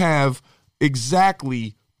 You have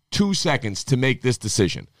exactly 2 seconds to make this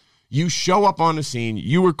decision. You show up on the scene.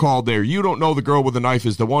 You were called there. You don't know the girl with the knife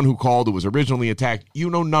is the one who called who was originally attacked. You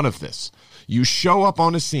know none of this. You show up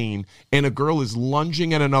on the scene, and a girl is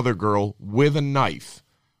lunging at another girl with a knife.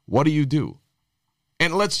 What do?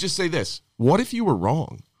 And let's just say this. What if you were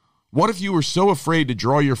wrong? What if you were so afraid to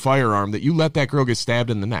draw your firearm that you let that girl get stabbed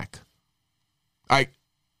in the neck?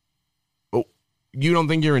 You don't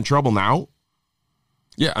think you're in trouble now?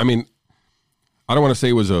 Yeah, I mean, I don't want to say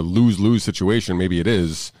it was a lose-lose situation. Maybe it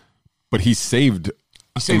is. But he saved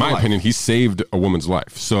in my opinion, he saved a woman's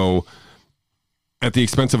life. So at the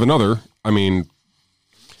expense of another, I mean,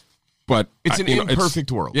 but it's an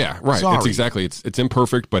imperfect world. Yeah, right. Sorry. It's exactly. It's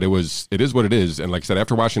imperfect, but it is what it is. And like I said,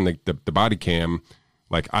 after watching the body cam,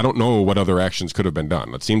 like, I don't know what other actions could have been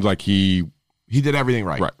done. It seems like he did everything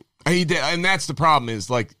right. Right. He did, and that's the problem is,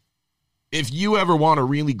 like, if you ever want to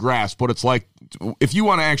really grasp what it's like, if you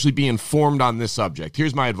want to actually be informed on this subject,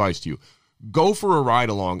 here's my advice to you. Go for a ride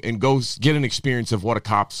along and go get an experience of what a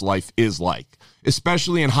cop's life is like,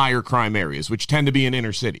 especially in higher crime areas, which tend to be in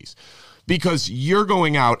inner cities. Because you're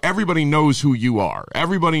going out, everybody knows who you are.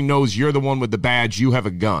 Everybody knows you're the one with the badge, you have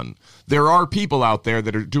a gun. There are people out there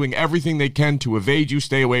that are doing everything they can to evade you,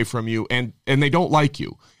 stay away from you, and they don't like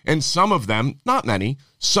you. And some of them, not many,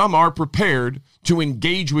 some are prepared to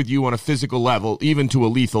engage with you on a physical level, even to a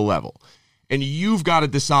lethal level. And you've got to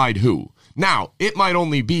decide who. Now, it might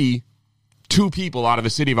only be 2 people out of a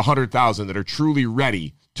city of 100,000 that are truly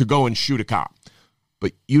ready to go and shoot a cop.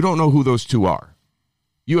 But you don't know who those 2 are.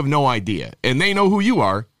 You have no idea. And they know who you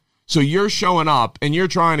are. So you're showing up and you're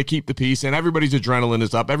trying to keep the peace, and everybody's adrenaline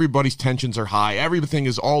is up. Everybody's tensions are high. Everything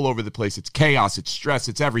is all over the place. It's chaos. It's stress.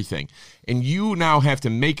 It's everything. And you now have to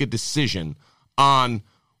make a decision on,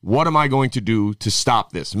 what am I going to do to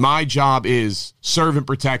stop this? My job is serve and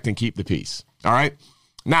protect and keep the peace. All right?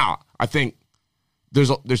 Now, I think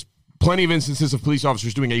there's plenty of instances of police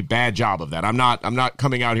officers doing a bad job of that. I'm not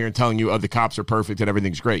coming out here and telling you, the cops are perfect and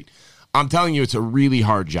everything's great. I'm telling you it's a really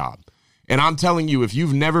hard job. And I'm telling you, if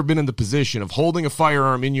you've never been in the position of holding a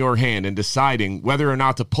firearm in your hand and deciding whether or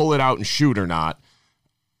not to pull it out and shoot or not,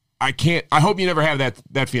 I hope you never have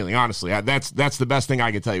that feeling, honestly. That's the best thing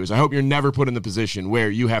I can tell you, is I hope you're never put in the position where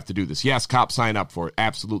you have to do this. Yes, cops sign up for it.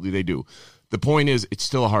 Absolutely, they do. The point is, it's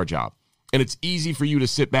still a hard job. And it's easy for you to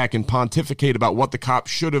sit back and pontificate about what the cop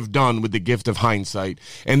should have done with the gift of hindsight.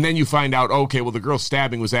 And then you find out, okay, well, the girl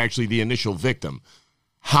stabbing was actually the initial victim.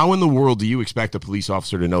 How in the world do you expect a police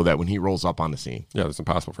officer to know that when he rolls up on the scene? Yeah, it's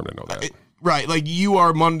impossible for him to know that. Right. Like, you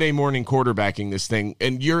are Monday morning quarterbacking this thing,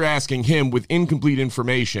 and you're asking him with incomplete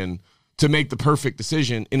information to make the perfect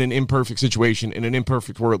decision in an imperfect situation, in an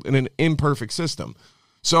imperfect world, in an imperfect system.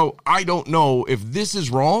 So I don't know if this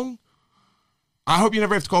is wrong. I hope you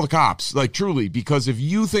never have to call the cops, like, truly, because if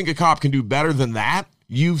you think a cop can do better than that,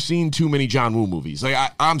 you've seen too many John Woo movies. Like,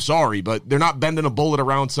 I'm sorry, but they're not bending a bullet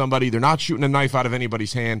around somebody. They're not shooting a knife out of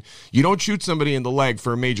anybody's hand. You don't shoot somebody in the leg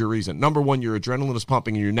for a major reason. Number one, your adrenaline is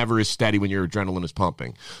pumping, and you're never as steady when your adrenaline is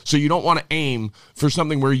pumping. So you don't want to aim for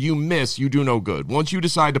something where you miss, you do no good. Once you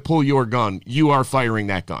decide to pull your gun, you are firing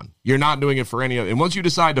that gun. You're not doing it for any other. And once you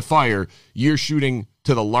decide to fire, you're shooting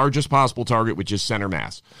to the largest possible target, which is center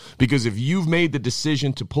mass. Because if you've made the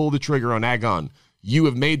decision to pull the trigger on that gun, you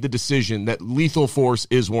have made the decision that lethal force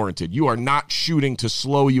is warranted. You are not shooting to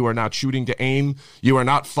slow. You are not shooting to aim. You are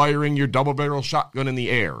not firing your double-barrel shotgun in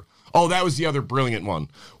the air. Oh, that was the other brilliant one.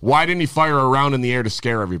 Why didn't he fire a round in the air to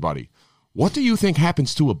scare everybody? What do you think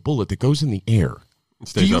happens to a bullet that goes in the air?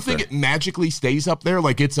 Do you think it magically stays up there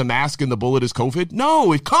like it's a mask and the bullet is COVID?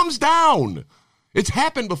 No, it comes down. It's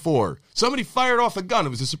happened before. Somebody fired off a gun. It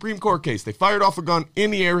was a Supreme Court case. They fired off a gun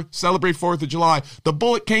in the air, celebrate 4th of July. The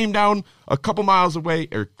bullet came down a couple miles away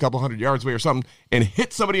or a couple hundred yards away or something and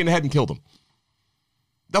hit somebody in the head and killed them.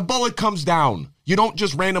 The bullet comes down. You don't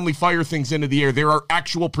just randomly fire things into the air. There are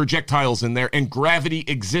actual projectiles in there, and gravity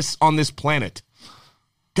exists on this planet.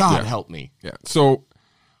 God help me. Yeah. So,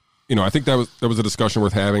 I think that was a discussion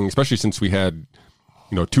worth having, especially since we had,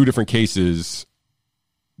 2 different cases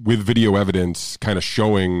with video evidence kind of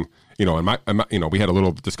showing, we had a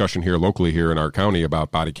little discussion here locally here in our county about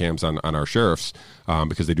body cams on our sheriffs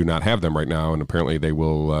because they do not have them right now, and apparently they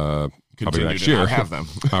will probably next year not have them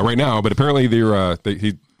right now. But apparently there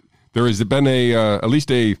has been at least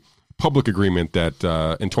a public agreement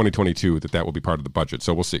that in 2022 that will be part of the budget.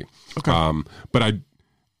 So we'll see. Okay. But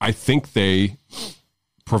I think they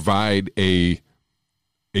provide a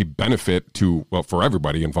benefit for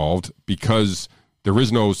everybody involved because there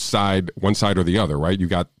is no one side or the other, right? You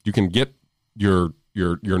can get your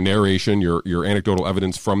narration, your anecdotal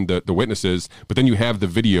evidence from the witnesses, but then you have the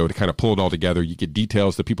video to kind of pull it all together. You get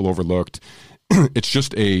details that people overlooked. It's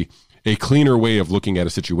just a cleaner way of looking at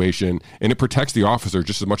a situation, and it protects the officer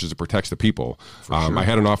just as much as it protects the people. Sure. I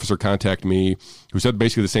had an officer contact me who said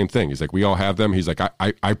basically the same thing. He's like, we all have them. He's like,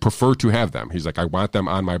 I prefer to have them. He's like, I want them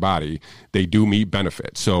on my body. They do me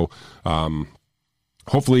benefit. So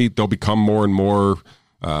hopefully they'll become more and more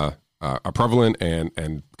prevalent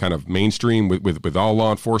and kind of mainstream with all law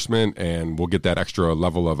enforcement, and we'll get that extra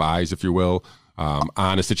level of eyes, if you will,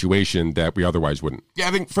 on a situation that we otherwise wouldn't. Yeah,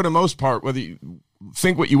 I think for the most part, whether you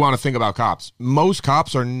think what you want to think about cops, most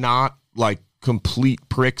cops are not like complete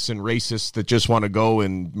pricks and racists that just want to go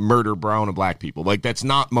and murder brown and black people. Like, that's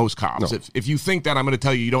not most cops. No. If you think that, I'm going to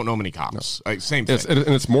tell you don't know many cops. No. Same thing. And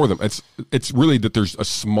it's more than it's really that there's a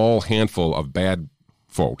small handful of bad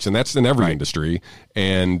folks, and that's in every industry.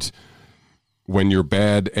 And when you're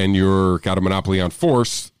bad and you're got a monopoly on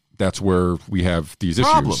force, that's where we have these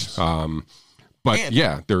issues. But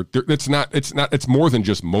it's more than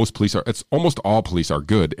just most police are. It's almost all police are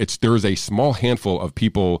good. There is a small handful of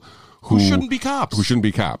people who shouldn't be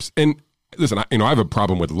cops. And listen, I have a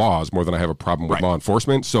problem with laws more than I have a problem with law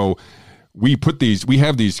enforcement. So we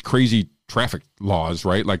have these crazy traffic laws,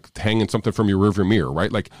 right? Like hanging something from your rearview mirror,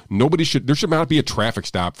 right? Like there should not be a traffic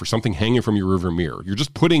stop for something hanging from your rearview mirror. You're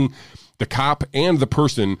just putting the cop and the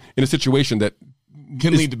person in a situation that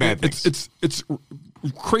can lead to bad things. It's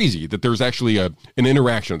crazy that there's actually an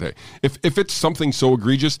interaction there. If it's something so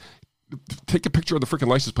egregious, take a picture of the freaking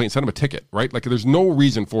license plate and send them a ticket, right? Like there's no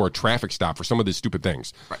reason for a traffic stop for some of these stupid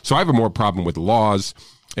things. Right. So I have a more problem with laws,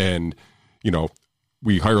 and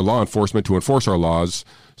we hire law enforcement to enforce our laws.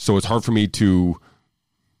 So it's hard for me to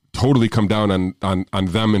totally come down on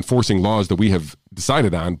them enforcing laws that we have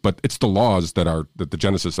decided on, but it's the laws that are the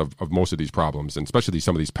genesis of most of these problems, and especially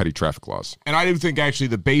some of these petty traffic laws. And I do think actually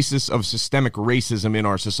the basis of systemic racism in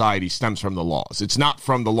our society stems from the laws. It's not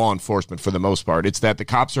from the law enforcement for the most part. It's that the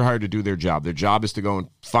cops are hired to do their job. Their job is to go and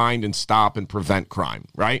find and stop and prevent crime,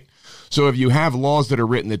 right? So if you have laws that are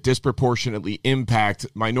written that disproportionately impact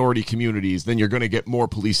minority communities, then you're going to get more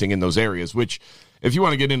policing in those areas, which, if you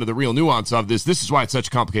want to get into the real nuance of this is why it's such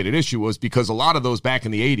a complicated issue, was because a lot of those back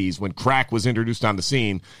in the 80s when crack was introduced on the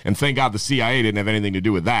scene, and thank God the CIA didn't have anything to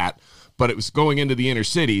do with that, but it was going into the inner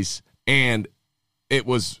cities, and it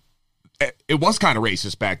was it was kind of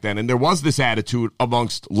racist back then, and there was this attitude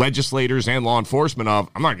amongst legislators and law enforcement of,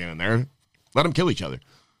 I'm not getting in there, let them kill each other.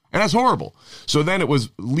 And that's horrible. So then it was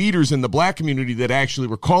leaders in the black community that actually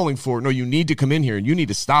were calling for, no, you need to come in here and you need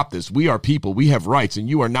to stop this. We are people. We have rights, and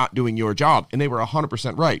you are not doing your job. And they were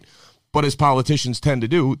 100% right. But as politicians tend to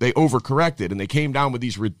do, they overcorrected, and they came down with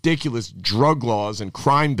these ridiculous drug laws and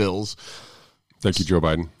crime bills. Thank you, Joe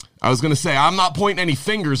Biden. I was going to say, I'm not pointing any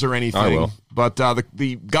fingers or anything. I will. But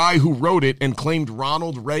the guy who wrote it and claimed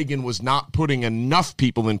Ronald Reagan was not putting enough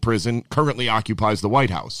people in prison currently occupies the White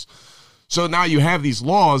House. So now you have these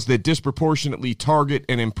laws that disproportionately target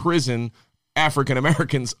and imprison African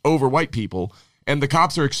Americans over white people, and the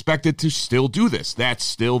cops are expected to still do this. That's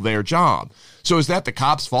still their job. So is that the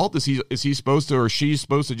cop's fault? Is he supposed to, or she's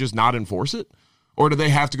supposed to just not enforce it? Or do they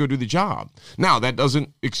have to go do the job? Now, that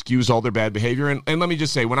doesn't excuse all their bad behavior. And let me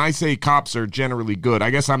just say, when I say cops are generally good, I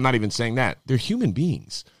guess I'm not even saying that. They're human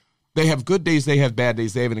beings. They have good days. They have bad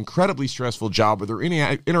days. They have an incredibly stressful job where they're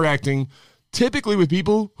interacting typically with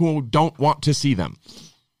people who don't want to see them.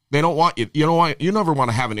 They don't want you. You never want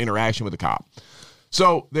to have an interaction with a cop.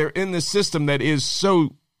 So they're in this system that is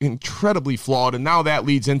so incredibly flawed. And now that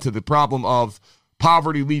leads into the problem of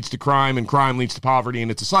poverty leads to crime and crime leads to poverty.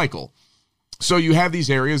 And it's a cycle. So you have these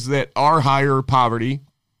areas that are higher poverty.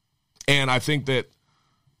 And I think that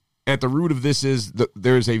at the root of this is that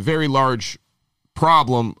there's a very large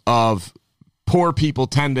problem of poor people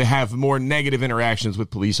tend to have more negative interactions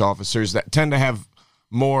with police officers, that tend to have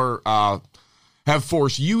more have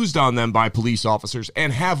force used on them by police officers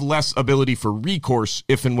and have less ability for recourse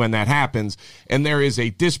if and when that happens. And there is a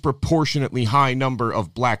disproportionately high number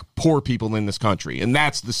of black poor people in this country. And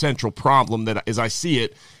that's the central problem that, as I see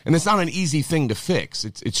it, and it's not an easy thing to fix.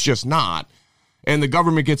 It's just not. And the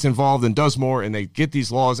government gets involved and does more, and they get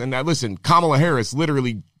these laws. And listen, Kamala Harris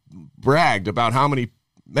literally bragged about how many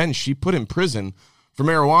men she put in prison for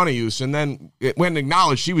marijuana use, and then it went and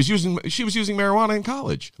acknowledged she was using marijuana in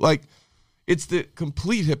college. Like, it's the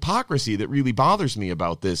complete hypocrisy that really bothers me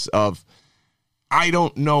about this of, I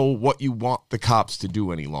don't know what you want the cops to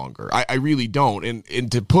do any longer. I really don't.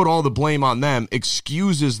 And to put all the blame on them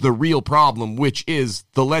excuses the real problem, which is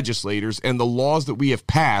the legislators and the laws that we have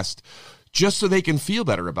passed just so they can feel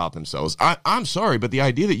better about themselves. I'm sorry, but the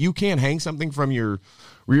idea that you can't hang something from your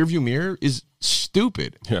rearview mirror is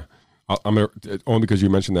stupid. Yeah. Only because you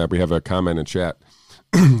mentioned that, we have a comment in chat.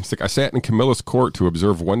 It's like, I sat in Camilla's court to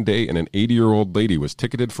observe one day, and an 80-year-old lady was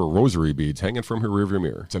ticketed for rosary beads hanging from her rearview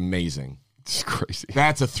mirror. It's amazing. It's crazy.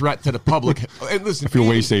 That's a threat to the public. And listen, I feel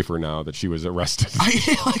way safer now that she was arrested.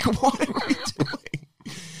 What are we doing?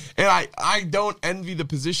 And I don't envy the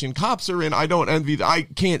position cops are in. I don't envy I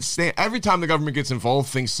can't stand. Every time the government gets involved,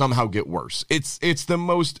 things somehow get worse. It's the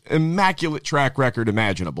most immaculate track record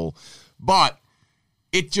imaginable. But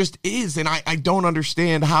it just is. And I don't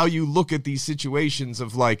understand how you look at these situations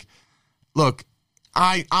of like, look,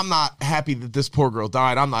 I'm not happy that this poor girl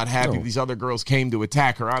died. I'm not happy these other girls came to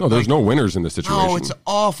attack her. No, there's no winners in this situation. No, it's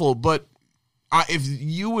awful. But if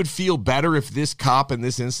you would feel better if this cop in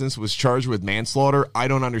this instance was charged with manslaughter, I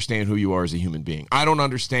don't understand who you are as a human being. I don't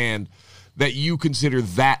understand that you consider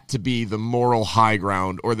that to be the moral high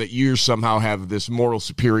ground, or that you somehow have this moral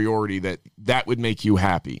superiority that would make you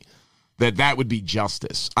happy, that would be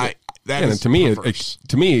justice. And to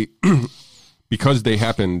me, because they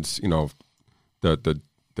happened,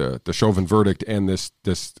 the Chauvin verdict and this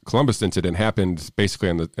Columbus incident happened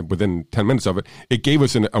basically within 10 minutes of it. It gave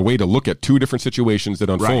us a way to look at two different situations that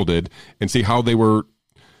unfolded and see how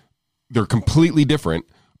they're completely different.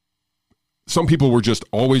 Some people were just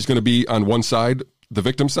always going to be on one side, the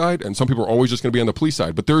victim side, and some people are always just going to be on the police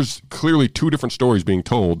side. But there's clearly two different stories being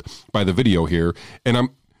told by the video here, and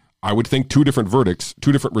I would think two different verdicts,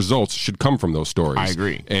 two different results should come from those stories. I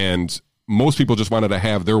agree. And most people just wanted to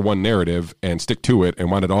have their one narrative and stick to it, and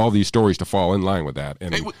wanted all these stories to fall in line with that.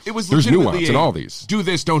 And it was there's nuance in all these. Do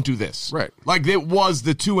this, don't do this. Right. Like, it was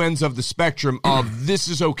the two ends of the spectrum of this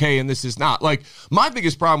is okay and this is not. Like, my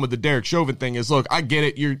biggest problem with the Derek Chauvin thing is, look, I get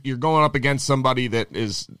it. You're going up against somebody that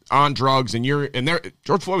is on drugs, and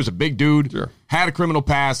George Floyd was a big dude, sure, had a criminal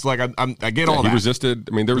past. Like, I get all that. He resisted.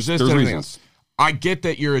 I mean, there's reasons. I get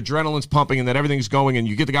that your adrenaline's pumping and that everything's going, and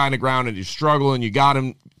you get the guy on the ground and you struggle and you got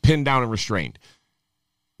him pinned down and restrained.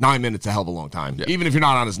 9 minutes a hell of a long time, even if you're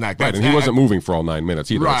not on his neck. Right, and he wasn't moving for all 9 minutes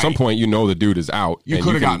either. Right. At some point, the dude is out. You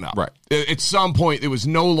could have gotten up. Right. At some point, it was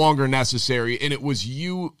no longer necessary, and it was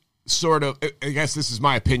you sort of, I guess this is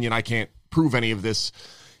my opinion, I can't prove any of this.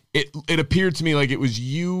 It appeared to me like it was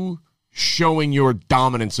you showing your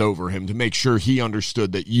dominance over him to make sure he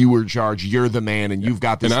understood that you were in charge, you're the man, and you've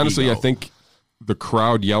got this And honestly, ego. I think the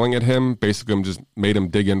crowd yelling at him basically just made him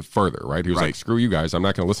dig in further, right? He was like, screw you guys. I'm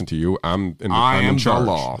not going to listen to you. I'm in charge.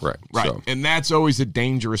 The law. Right. So. And that's always a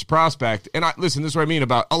dangerous prospect. And listen, this is what I mean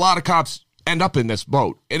about a lot of cops end up in this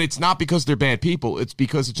boat. And it's not because they're bad people. It's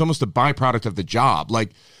because it's almost a byproduct of the job.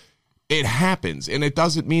 Like, it happens. And it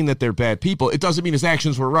doesn't mean that they're bad people. It doesn't mean his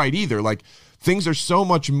actions were right either. Like, things are so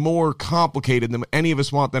much more complicated than any of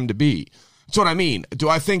us want them to be. That's what I mean. Do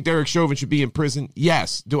I think Derek Chauvin should be in prison?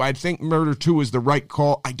 Yes. Do I think murder 2 is the right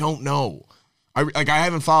call? I don't know. I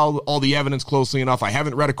haven't followed all the evidence closely enough. I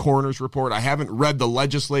haven't read a coroner's report. I haven't read the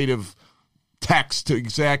legislative text to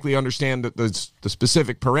exactly understand the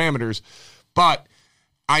specific parameters. But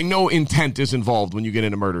I know intent is involved when you get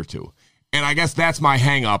into murder 2. And I guess that's my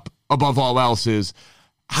hang up above all else is,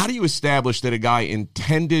 how do you establish that a guy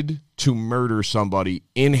intended to murder somebody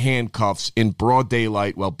in handcuffs in broad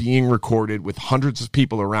daylight while being recorded with hundreds of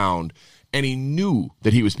people around, and he knew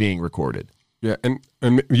that he was being recorded? Yeah,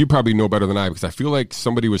 and you probably know better than I, because I feel like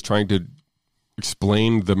somebody was trying to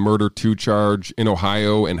explain the murder 2 charge in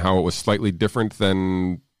Ohio and how it was slightly different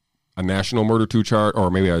than a national murder 2 charge, or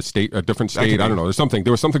maybe a different state. I don't know.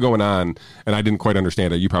 There was something going on, and I didn't quite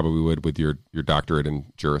understand it. You probably would with your doctorate in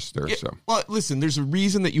juris there. Yeah, so, well, listen, there's a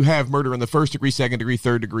reason that you have murder in the 1st degree, 2nd degree,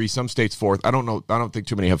 3rd degree. Some states 4th. I don't know. I don't think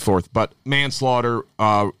too many have 4th, but manslaughter,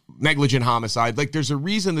 negligent homicide. Like, there's a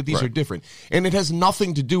reason that these are different, and it has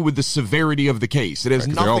nothing to do with the severity of the case. It has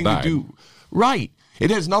nothing to do. Right. It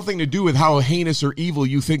has nothing to do with how heinous or evil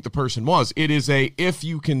you think the person was. It is if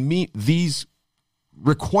you can meet these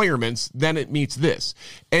requirements, then it meets this.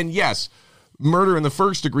 And yes, murder in the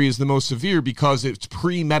 1st degree is the most severe because it's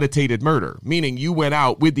premeditated murder, meaning you went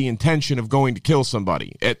out with the intention of going to kill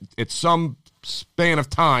somebody. At some span of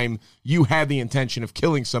time, you had the intention of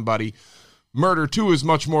killing somebody. Murder 2 is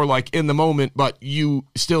much more like in the moment, but you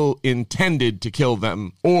still intended to kill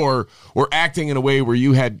them, or acting in a way where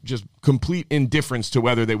you had just complete indifference to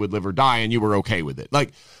whether they would live or die, and you were okay with it.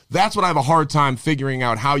 Like, that's what I have a hard time figuring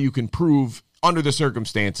out, how you can prove under the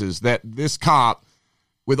circumstances that this cop,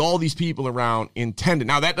 with all these people around, intended.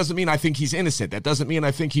 Now, that doesn't mean I think he's innocent. That doesn't mean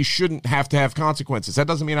I think he shouldn't have to have consequences. That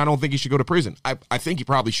doesn't mean I don't think he should go to prison. I think he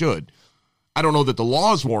probably should. I don't know that the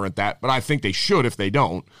laws warrant that, but I think they should if they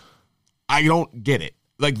don't. I don't get it.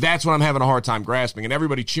 Like, that's what I'm having a hard time grasping. And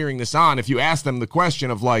everybody cheering this on, if you ask them the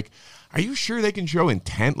question of, like, are you sure they can show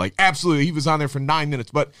intent? Like, absolutely, he was on there for 9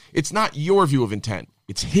 minutes, but it's not your view of intent.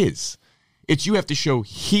 It's his. It's you have to show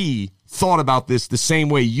he thought about this the same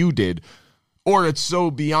way you did, or it's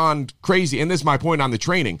so beyond crazy. And this is my point on the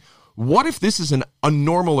training. What if this is a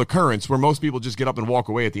normal occurrence where most people just get up and walk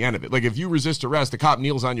away at the end of it? Like, if you resist arrest, the cop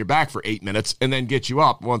kneels on your back for 8 minutes and then gets you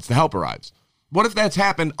up once the help arrives. What if that's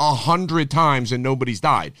happened 100 times and nobody's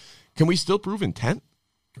died? Can we still prove intent?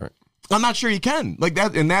 Right. I'm not sure you can. Like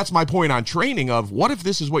that, and that's my point on training of, what if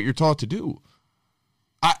this is what you're taught to do?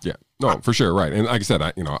 For sure, right. And like I said,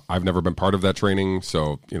 I've never been part of that training,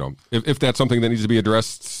 so if that's something that needs to be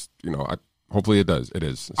addressed, hopefully it does. It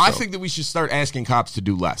is. So. I think that we should start asking cops to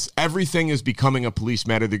do less. Everything is becoming a police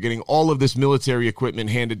matter. They're getting all of this military equipment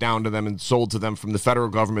handed down to them and sold to them from the federal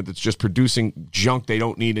government that's just producing junk they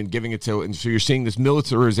don't need and giving it to. And so you're seeing this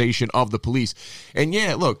militarization of the police. And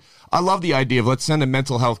yeah, look, I love the idea of let's send a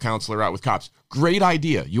mental health counselor out with cops. Great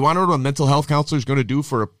idea. You want to know what a mental health counselor is going to do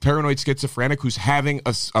for a paranoid schizophrenic who's having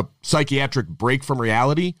a psychiatric break from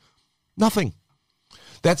reality? Nothing.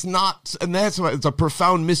 It's a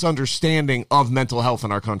profound misunderstanding of mental health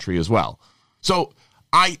in our country as well. So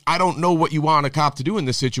I don't know what you want a cop to do in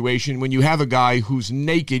this situation when you have a guy who's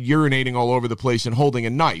naked, urinating all over the place and holding a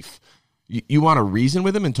knife. You want to reason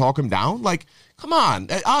with him and talk him down? Like, come on.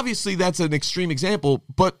 Obviously, that's an extreme example,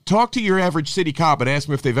 but talk to your average city cop and ask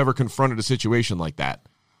them if they've ever confronted a situation like that.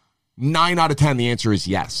 9 out of 10, the answer is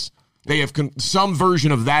yes. They have some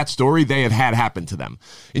version of that story they have had happen to them.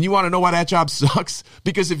 And you want to know why that job sucks?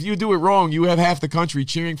 Because if you do it wrong, you have half the country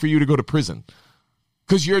cheering for you to go to prison.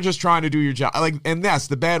 Because you're just trying to do your job. And yes,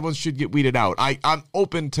 the bad ones should get weeded out. I'm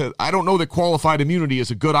open to, I don't know that qualified immunity is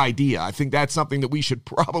a good idea. I think that's something that we should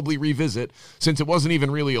probably revisit, since it wasn't even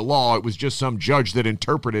really a law. It was just some judge that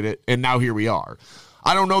interpreted it, and now here we are.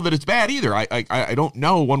 I don't know that it's bad either. I don't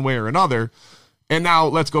know one way or another. And now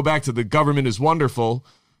let's go back to the government is wonderful.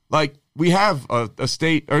 Like, we have a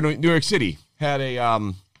state, or New York City had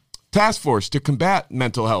a task force to combat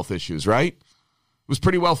mental health issues, right? It was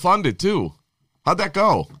pretty well funded, too. How'd that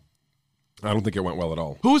go? I don't think it went well at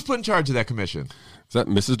all. Who was put in charge of that commission? Is that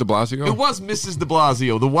Mrs. de Blasio? It was Mrs. de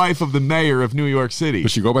Blasio, the wife of the mayor of New York City.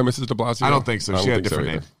 Does she go by Mrs. de Blasio? I don't think so. She had a different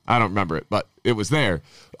name. I don't remember it, but it was there.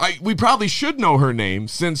 We probably should know her name,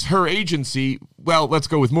 since her agency, well, let's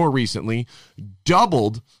go with more recently,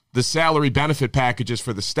 doubled the salary benefit packages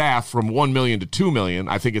for the staff from $1 million to $2 million.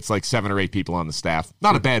 I think it's like 7 or 8 people on the staff.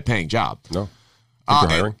 Not a bad paying job. No. Think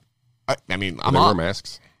they're hiring? I mean, they wear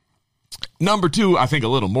masks. Number 2, I think a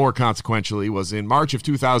little more consequentially, was in March of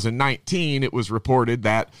 2019, it was reported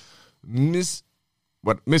that Mrs.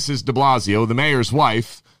 de Blasio, the mayor's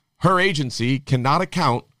wife, her agency cannot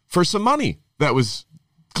account for some money that was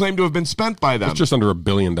claimed to have been spent by them. It's just under $1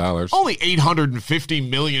 billion. Only $850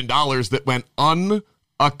 million that went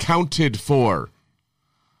unaccounted for.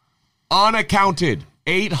 Unaccounted.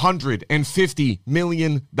 $850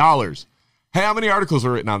 million. Hey, how many articles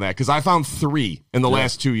are written on that? Because I found 3 in the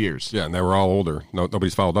last 2 years. Yeah, and they were all older.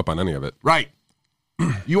 Nobody's followed up on any of it. Right.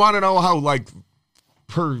 You want to know how, like,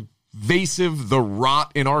 pervasive the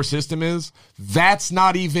rot in our system is? That's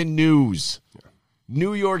not even news. Yeah.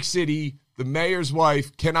 New York City, the mayor's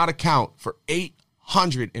wife cannot account for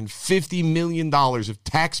 $850 million of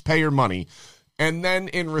taxpayer money, and then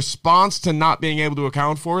in response to not being able to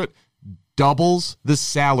account for it, doubles the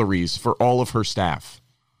salaries for all of her staff.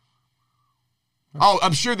 Oh,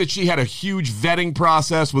 I'm sure that she had a huge vetting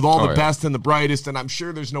process with all the best and the brightest, and I'm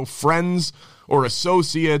sure there's no friends or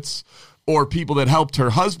associates or people that helped her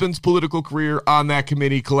husband's political career on that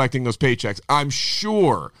committee collecting those paychecks. I'm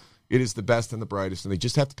sure it is the best and the brightest, and they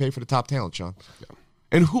just have to pay for the top talent, Sean. Yeah.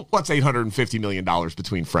 And what's $850 million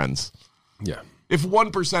between friends? Yeah. If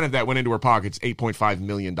 1% of that went into her pockets, $8.5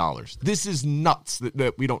 million. This is nuts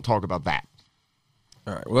that we don't talk about that.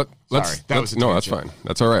 All right. Well, that's fine.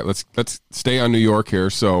 That's all right. Let's stay on New York here.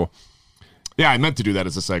 So, yeah, I meant to do that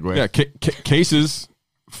as a segue. Yeah, cases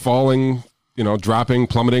falling, dropping,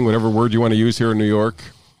 plummeting, whatever word you want to use here in New York,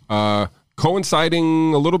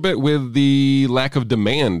 coinciding a little bit with the lack of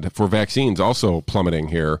demand for vaccines, also plummeting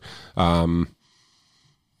here. They're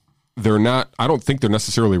not. I don't think they're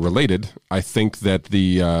necessarily related. I think that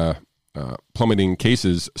the plummeting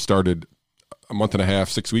cases started a month and a half,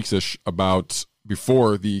 6 weeks-ish about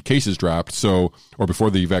before the cases dropped, or before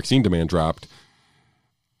the vaccine demand dropped.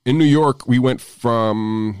 In New York, we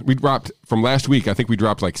dropped from last week, I think we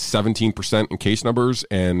dropped like 17% in case numbers,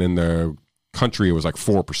 and in the country it was like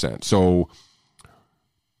 4%. So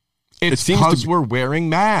it seems because we're wearing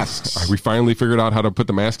masks. We finally figured out how to put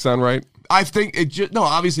the masks on right? I think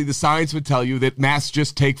obviously the science would tell you that masks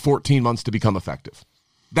just take 14 months to become effective.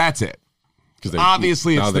 That's it.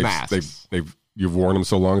 Obviously it's the masks. You've worn them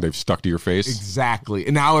so long, they've stuck to your face. Exactly.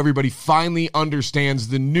 And now everybody finally understands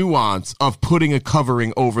the nuance of putting a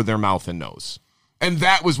covering over their mouth and nose. And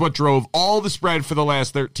that was what drove all the spread for the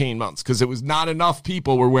last 13 months, because it was not enough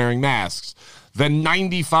people were wearing masks. The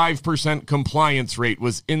 95% compliance rate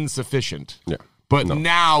was insufficient. Yeah. But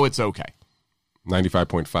now it's okay.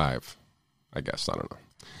 95.5, I guess. I don't know.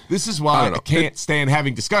 This is why I can't stand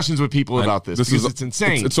having discussions with people about this because it's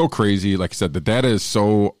insane. It's so crazy. Like I said, the data is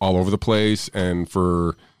so all over the place. And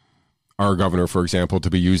for our governor, for example, to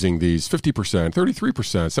be using these 50%, 33%,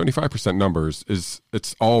 75% numbers,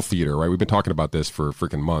 it's all theater, right? We've been talking about this for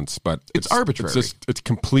freaking months, but it's arbitrary. It's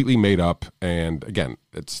completely made up. And again,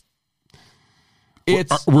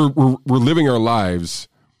 we're living our lives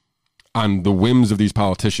on the whims of these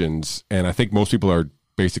politicians. And I think most people are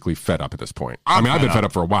basically fed up at this point. I've been fed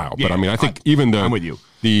up for a while, but I think even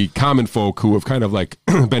the common folk who have kind of like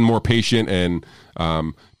been more patient and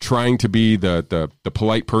trying to be the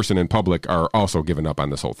polite person in public are also giving up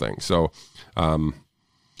on this whole thing. So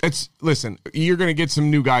listen, you're going to get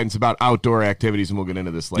some new guidance about outdoor activities, and we'll get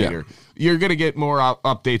into this later. Yeah. You're going to get more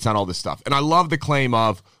updates on all this stuff. And I love the claim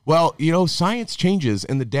of, science changes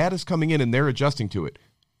and the data's coming in and they're adjusting to it.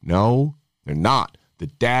 No, they're not. The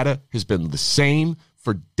data has been the same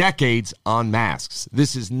for decades on masks.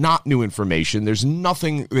 This is not new information. There's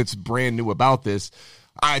nothing that's brand new about this.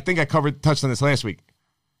 I think I touched on this last week.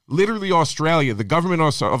 Literally Australia, the government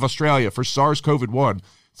of Australia for SARS-CoV-1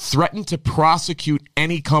 threatened to prosecute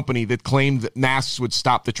any company that claimed that masks would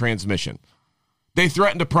stop the transmission. They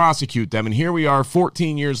threatened to prosecute them, and here we are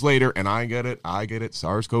 14 years later, and I get it.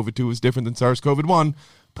 SARS-CoV-2 is different than SARS-CoV-1,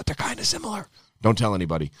 but they're kind of similar. Don't tell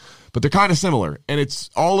anybody. But they're kind of similar. And it's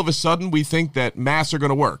all of a sudden we think that masks are going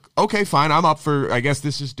to work. Okay, fine. I'm up for, I guess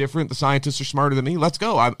this is different. The scientists are smarter than me. Let's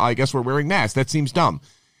go. I guess we're wearing masks. That seems dumb.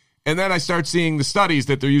 And then I start seeing the studies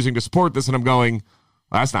that they're using to support this, and I'm going,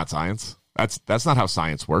 well, that's not science. That's not how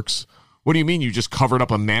science works. What do you mean you just covered up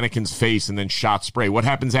a mannequin's face and then shot spray? What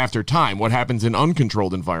happens after time? What happens in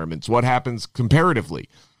uncontrolled environments? What happens comparatively?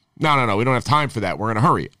 No. We don't have time for that. We're in a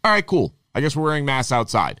hurry. All right, cool. I guess we're wearing masks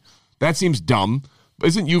outside. That seems dumb.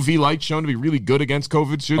 Isn't UV light shown to be really good against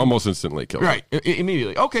COVID? Almost instantly kills it. Right.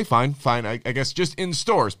 Immediately. Okay, fine. I guess just in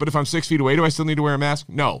stores. But if I'm 6 feet away, do I still need to wear a mask?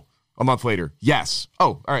 No. A month later, yes.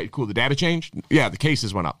 Oh, all right, cool. The data changed? Yeah, the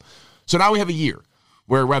cases went up. So now we have a year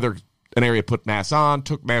where whether an area put masks on,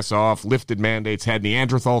 took masks off, lifted mandates, had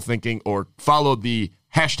Neanderthal thinking, or followed the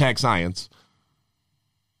hashtag science,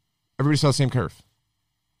 everybody saw the same curve.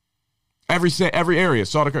 Every area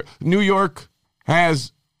saw the curve. New York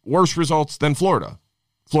has worse results than Florida.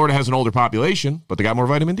 Florida has an older population, but they got more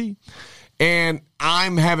vitamin D. And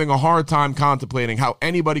I'm having a hard time contemplating how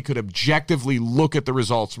anybody could objectively look at the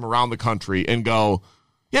results from around the country and go,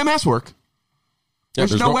 yeah, masks work.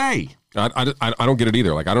 There's no way. I don't get it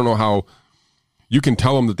either. Like, I don't know how you can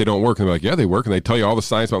tell them that they don't work, and they're like, yeah, they work, and they tell you all the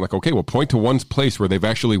science. I'm like, okay, well, point to one place where they've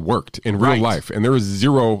actually worked in real life, and there is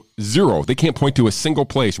zero. They can't point to a single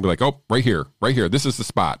place and be like, oh, right here, this is the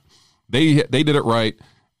spot. They did it right.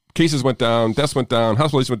 Cases went down, deaths went down,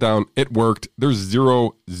 hospitalizations went down. It worked. There's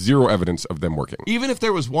zero evidence of them working. Even if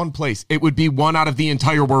there was one place, it would be one out of the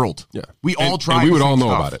entire world. Yeah, we all tried. And we would all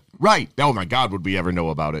know about it. Right. Oh my God, would we ever know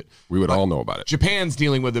about it? We would all know about it. Japan's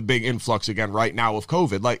dealing with a big influx again right now of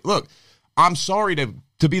COVID. Like, look, I'm sorry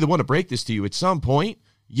to be the one to break this to you. At some point,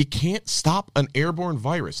 you can't stop an airborne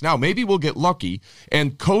virus. Now, maybe we'll get lucky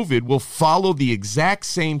and COVID will follow the exact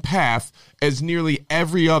same path as nearly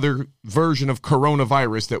every other version of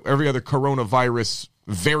coronavirus, every other coronavirus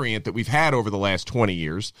variant that we've had over the last 20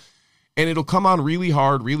 years. And it'll come on really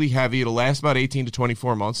hard, really heavy. It'll last about 18 to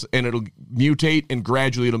 24 months, and it'll mutate, and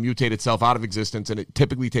gradually it'll mutate itself out of existence, and it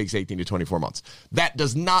typically takes 18 to 24 months. That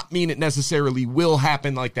does not mean it necessarily will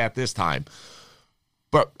happen like that this time.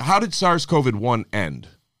 But how did SARS-CoV-1 end?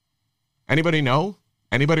 Anybody know?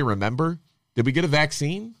 Anybody remember? Did we get a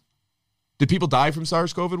vaccine? Did people die from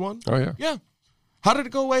SARS-CoV-1? Oh, yeah. Yeah. How did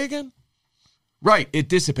it go away again? Right, it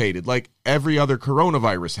dissipated like every other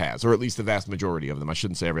coronavirus has, or at least the vast majority of them. I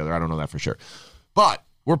shouldn't say every other. I don't know that for sure. But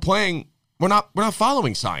we're not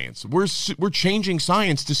following science. We're changing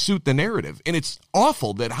science to suit the narrative. And it's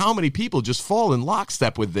awful that how many people just fall in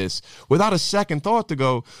lockstep with this without a second thought to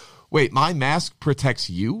go, wait, my mask protects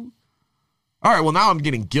you? All right, well, now I'm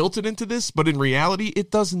getting guilted into this, but in reality, it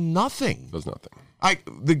does nothing. It does nothing.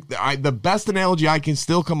 The best analogy I can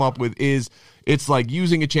still come up with is it's like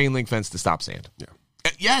using a chain link fence to stop sand. Yeah.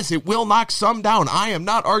 Yes, it will knock some down. I am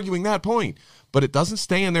not arguing that point, but it doesn't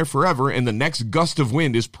stay in there forever, and the next gust of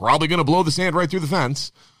wind is probably going to blow the sand right through the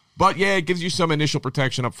fence. But yeah, it gives you some initial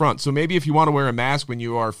protection up front. So maybe if you want to wear a mask when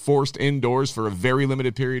you are forced indoors for a very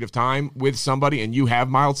limited period of time with somebody and you have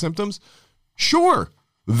mild symptoms, sure,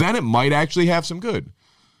 then it might actually have some good.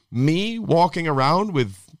 Me walking around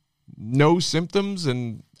with no symptoms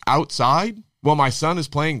and outside while my son is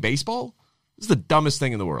playing baseball, this is the dumbest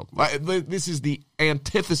thing in the world. This is the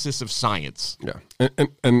antithesis of science. Yeah,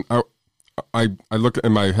 and I look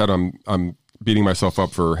in my head. I'm beating myself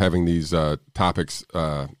up for having these topics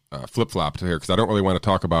flip-flopped here because I don't really want to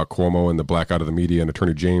talk about Cuomo and the blackout of the media and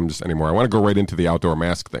Attorney James anymore. I want to go right into the outdoor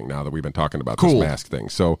mask thing now that we've been talking about this mask thing.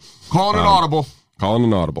 So calling an audible. Calling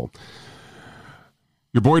an audible.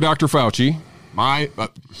 Your boy, Dr. Fauci. My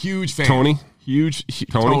huge fan. Tony.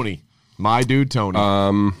 Tony. My dude,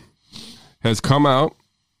 Tony. Has come out.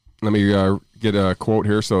 Let me get a quote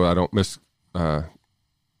here so I don't I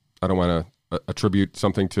don't want to attribute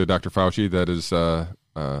something to Dr. Fauci that is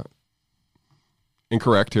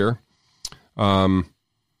incorrect here.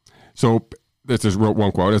 So this is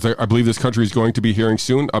one quote. I believe this country is going to be hearing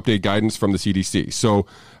soon update guidance from the CDC. So,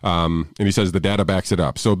 and he says the data backs it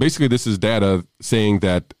up. So basically this is data saying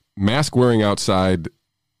that mask wearing outside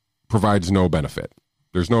provides no benefit.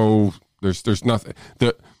 There's nothing.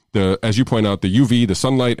 The as you point out, the UV, the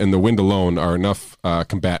sunlight, and the wind alone are enough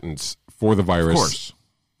combatants for the virus. Of course.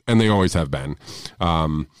 And they always have been.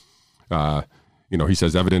 He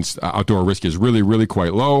says evidence outdoor risk is really, really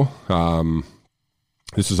quite low.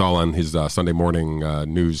 This is all on his Sunday morning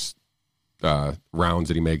news rounds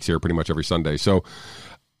that he makes here pretty much every Sunday. So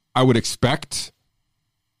I would expect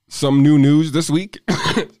some new news this week.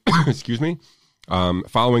 Excuse me.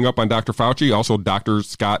 Following up on Dr. Fauci, also Dr.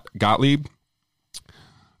 Scott Gottlieb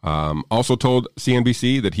also told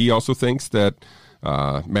CNBC that he also thinks that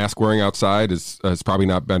mask wearing outside is probably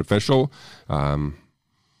not beneficial. I'm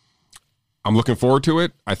looking forward to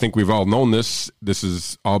it. I think we've all known this. This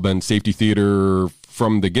has all been safety theater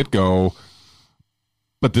from the get-go.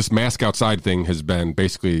 But this mask outside thing has been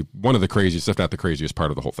basically one of the craziest, if not the craziest part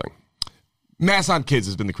of the whole thing. Mask on kids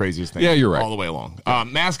has been the craziest thing. Yeah, you're right. All the way along.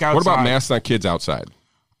 Mask outside. What about masks on kids outside?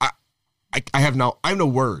 I have no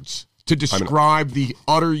words to describe the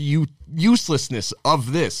utter uselessness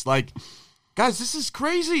of this. Like, guys, this is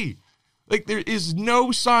crazy. Like, there is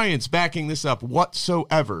no science backing this up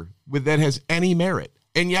whatsoever that has any merit.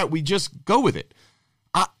 And yet we just go with it.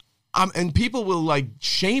 And people will like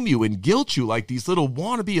shame you and guilt you like these little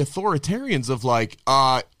wannabe authoritarians of like,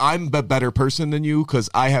 I'm a better person than you because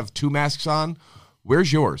I have 2 masks on.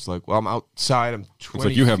 Where's yours? Like, well, I'm outside. I'm 20 It's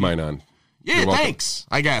like you have mine on. Yeah, thanks,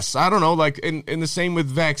 I guess. I don't know. Like, in the same with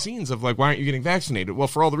vaccines of like, why aren't you getting vaccinated? Well,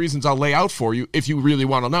 for all the reasons I'll lay out for you if you really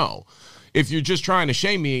want to know. If you're just trying to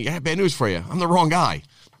shame me, I have bad news for you. I'm the wrong guy.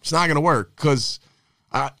 It's not going to work because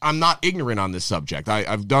I'm not ignorant on this subject.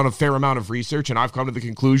 I've done a fair amount of research, and I've come to the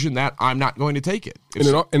conclusion that I'm not going to take it.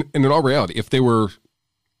 And in all reality, if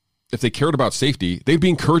they cared about safety, they'd be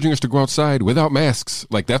encouraging us to go outside without masks.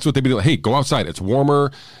 Like, that's what they'd be like, hey, go outside. It's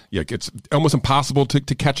warmer. Yeah, it's almost impossible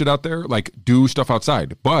to catch it out there. Like, do stuff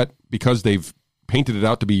outside. But because they've painted it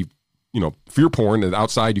out to be, fear porn, that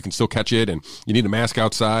outside you can still catch it and you need a mask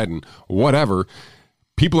outside and whatever,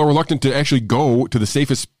 people are reluctant to actually go to the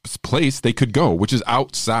safest place they could go, which is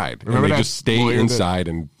outside. Remember, and they just stay inside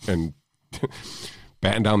and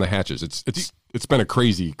batten down the hatches. It's been a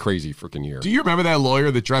crazy, crazy freaking year. Do you remember that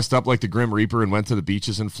lawyer that dressed up like the Grim Reaper and went to the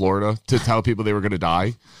beaches in Florida to tell people they were going to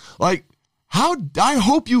die? Like, I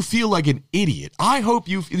hope you feel like an idiot. I hope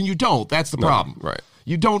you don't. That's the problem. Right.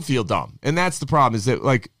 You don't feel dumb. And that's the problem is that,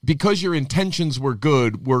 like, because your intentions were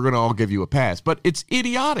good, we're going to all give you a pass. But it's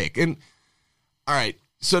idiotic. And, all right,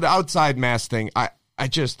 so the outside mask thing, I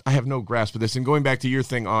have no grasp of this. And going back to your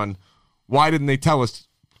thing on why didn't they tell us,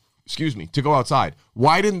 to go outside?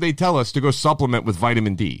 Why didn't they tell us to go supplement with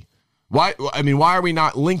vitamin D? Why are we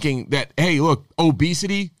not linking that, hey, look,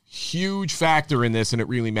 obesity, huge factor in this, and it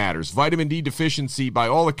really matters. Vitamin D deficiency, by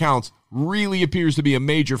all accounts, really appears to be a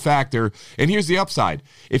major factor. And here's the upside.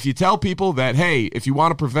 If you tell people that, hey, if you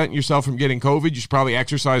want to prevent yourself from getting COVID, you should probably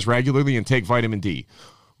exercise regularly and take vitamin D.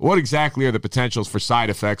 What exactly are the potentials for side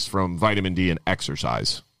effects from vitamin D and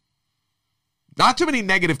exercise? Not too many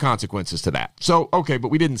negative consequences to that. So, okay, but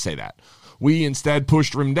we didn't say that. We instead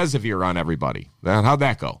pushed remdesivir on everybody. How'd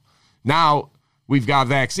that go? Now, we've got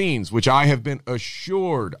vaccines, which I have been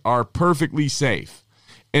assured are perfectly safe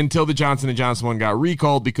until the Johnson & Johnson one got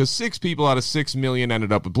recalled because 6 people out of 6 million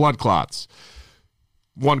ended up with blood clots.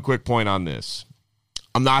 One quick point on this.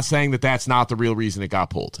 I'm not saying that that's not the real reason it got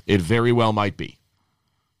pulled. It very well might be.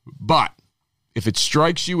 But if it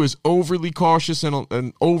strikes you as overly cautious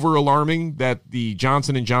and over-alarming that the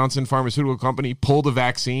Johnson & Johnson pharmaceutical company pulled a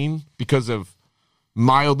vaccine because of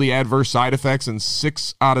mildly adverse side effects and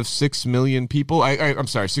 6 out of 6 million people, I'm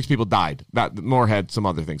sorry, 6 people died. More had some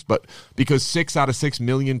other things. But because 6 out of 6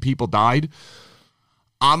 million people died,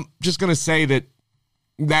 I'm just going to say that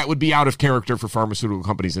would be out of character for pharmaceutical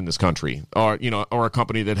companies in this country, or a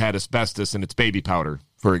company that had asbestos in its baby powder,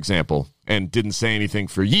 for example, and didn't say anything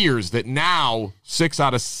for years that now 6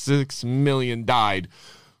 out of 6 million died.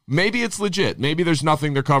 Maybe it's legit. Maybe there's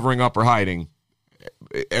nothing they're covering up or hiding.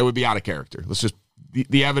 It would be out of character. Let's just,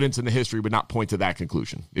 the evidence and the history would not point to that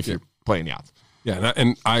conclusion if you're playing the odds. Yeah,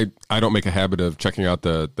 and I don't make a habit of checking out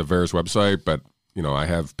the VAERS website, but I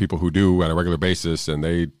have people who do on a regular basis, and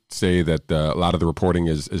they say that a lot of the reporting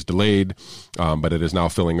is delayed, but it is now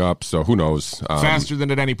filling up. So who knows? Faster than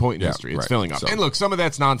at any point in history. It's filling up. So. And look, some of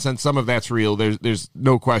that's nonsense. Some of that's real. There's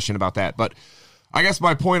no question about that. But I guess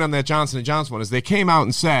my point on that Johnson & Johnson one is they came out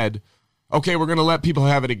and said, okay, we're going to let people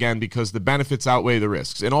have it again because the benefits outweigh the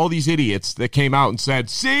risks. And all these idiots that came out and said,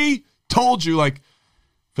 see, told you, like,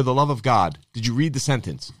 for the love of God, did you read the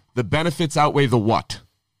sentence? The benefits outweigh the what?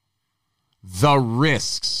 The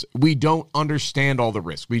risks. We don't understand all the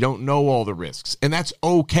risks. We don't know all the risks. And that's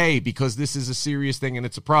okay because this is a serious thing and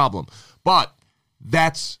it's a problem. But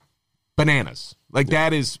that's bananas. Like,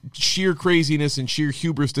 that is sheer craziness and sheer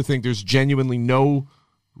hubris to think there's genuinely no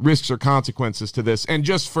risks or consequences to this. And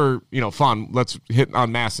just for, fun, let's hit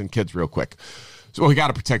on mass and kids real quick. So we got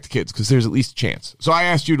to protect the kids because there's at least a chance. So I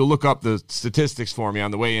asked you to look up the statistics for me on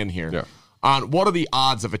the way in here on what are the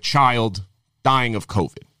odds of a child dying of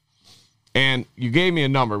COVID. And you gave me a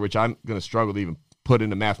number, which I'm going to struggle to even put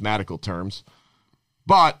into mathematical terms.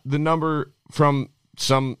 But the number from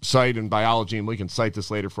some site in biology, and we can cite this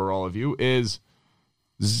later for all of you, is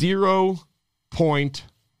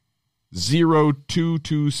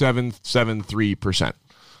 0.02273%.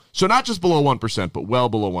 So not just below 1%, but well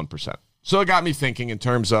below 1%. So it got me thinking in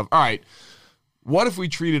terms of, all right, what if we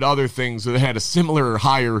treated other things that had a similar or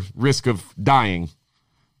higher risk of dying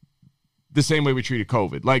the same way we treated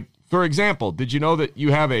COVID? Like, for example, did you know that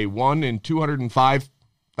you have a 1 in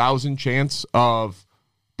 205,000 chance of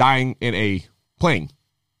dying in a plane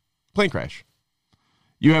crash?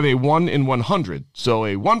 You have a 1 in 100, so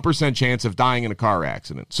a 1% chance of dying in a car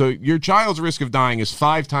accident. So your child's risk of dying is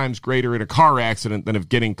 5 times greater in a car accident than of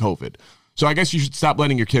getting COVID. So I guess you should stop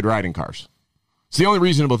letting your kid ride in cars. It's the only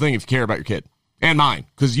reasonable thing if you care about your kid. And mine,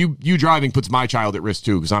 because you driving puts my child at risk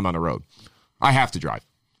too, because I'm on the road. I have to drive.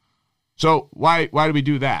 So why do we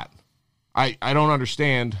do that? I don't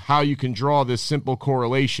understand how you can draw this simple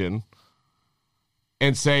correlation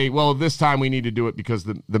and say, well, this time we need to do it because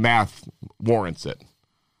the math warrants it.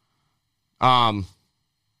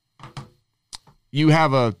 You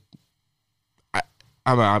have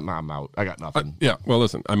I'm out. I got nothing. Yeah, well,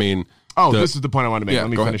 listen, I mean... this is the point I want to make. Let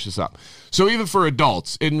me finish this up. So even for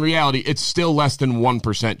adults, in reality, it's still less than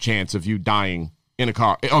 1% chance of you dying in a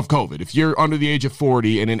car of COVID. If you're under the age of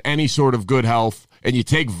 40 and in any sort of good health and you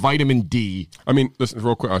take vitamin D. I mean, listen,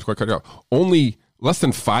 real quick, I was quite cut you out. Only less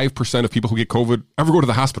than 5% of people who get COVID ever go to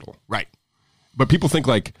the hospital. Right. But people think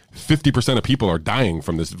like 50% of people are dying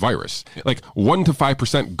from this virus. Like 1 to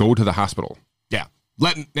 5% go to the hospital. Yeah.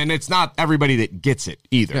 And it's not everybody that gets it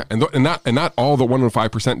either. Yeah, and not all the 1 to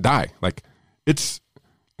 5% die. Like it's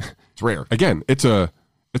rare. Again, it's a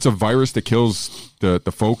virus that kills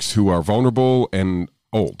the folks who are vulnerable and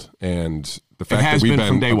old. And the fact that we've been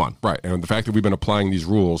from day one. Right. And the fact that we've been applying these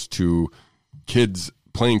rules to kids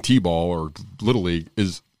playing T-ball or Little League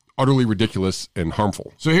is utterly ridiculous and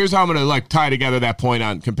harmful. So here's how I'm going to tie together that point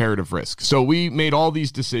on comparative risk. So we made all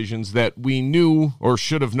these decisions that we knew or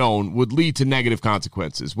should have known would lead to negative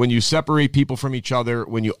consequences. When you separate people from each other,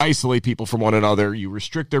 when you isolate people from one another, you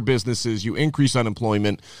restrict their businesses, you increase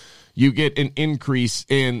unemployment, you get an increase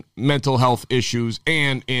in mental health issues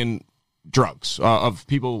and in drugs, of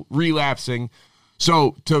people relapsing.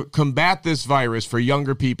 So to combat this virus for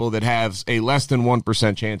younger people that have a less than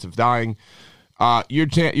 1% chance of dying,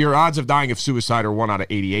 your odds of dying of suicide are 1 out of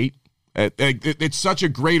 88. It's such a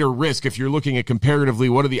greater risk if you're looking at comparatively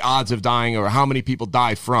what are the odds of dying or how many people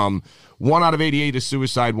die from. 1 out of 88 is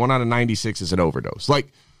suicide. 1 out of 96 is an overdose.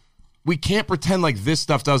 Like, we can't pretend like this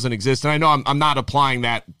stuff doesn't exist. And I know I'm not applying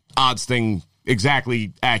that odds thing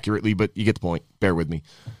exactly accurately, but you get the point. Bear with me.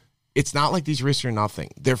 It's not like these risks are nothing.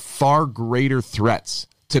 They're far greater threats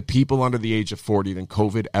to people under the age of 40 than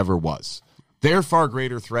COVID ever was. They're far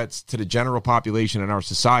greater threats to the general population in our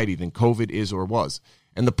society than COVID is or was.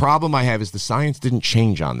 And the problem I have is the science didn't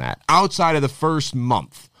change on that. Outside of the first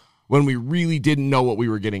month, when we really didn't know what we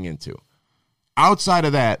were getting into. Outside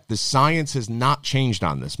of that, the science has not changed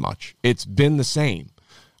on this much. It's been the same.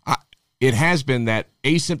 It has been that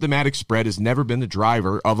asymptomatic spread has never been the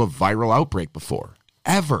driver of a viral outbreak before,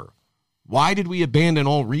 ever. Why did we abandon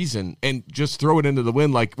all reason and just throw it into the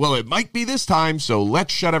wind like, well, it might be this time, so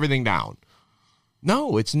let's shut everything down?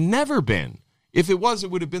 No, it's never been. If it was,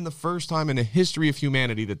 it would have been the first time in the history of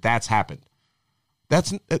humanity that that's happened.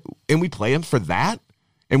 And we play them for that?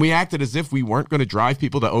 And we acted as if we weren't going to drive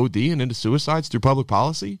people to OD and into suicides through public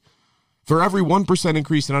policy? For every 1%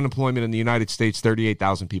 increase in unemployment in the United States,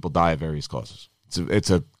 38,000 people die of various causes.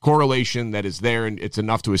 It's a correlation that is there, and it's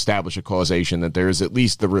enough to establish a causation that there is at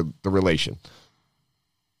least the relation.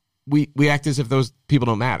 We act as if those people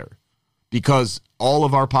don't matter because all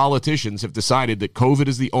of our politicians have decided that COVID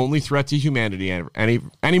is the only threat to humanity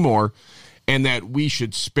anymore, and that we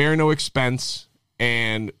should spare no expense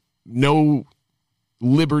and no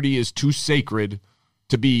liberty is too sacred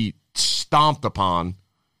to be stomped upon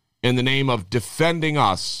in the name of defending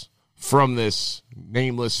us from this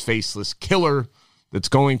nameless, faceless killer that's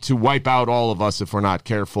going to wipe out all of us if we're not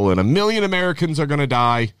careful. And 1 million Americans are going to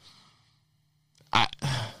die.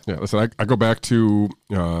 Yeah, listen, I go back to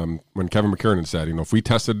when Kevin McKernan said, if we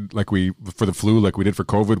tested for the flu like we did for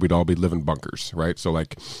COVID, we'd all be living bunkers, right? So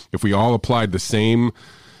like if we all applied the same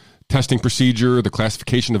testing procedure, the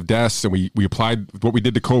classification of deaths, and we applied what we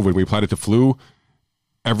did to COVID, we applied it to flu,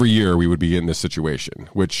 every year we would be in this situation,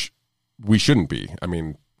 which we shouldn't be. I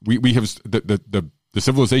mean, we have the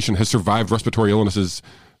civilization has survived respiratory illnesses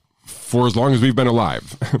for as long as we've been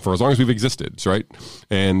alive, for as long as we've existed, right?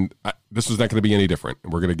 And this was not going to be any different.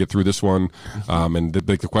 We're going to get through this one. And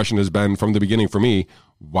the question has been from the beginning for me,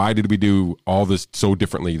 why did we do all this so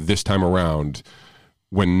differently this time around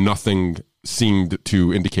when nothing seemed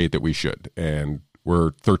to indicate that we should? And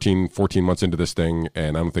we're 13, 14 months into this thing,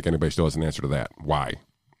 and I don't think anybody still has an answer to that. Why?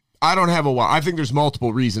 I don't have a why. I think there's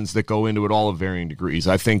multiple reasons that go into it, all of varying degrees.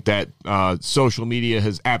 I think that social media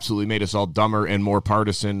has absolutely made us all dumber and more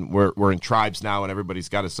partisan. We're in tribes now, and everybody's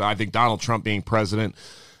got a side. I think Donald Trump being president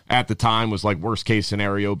at the time was like worst case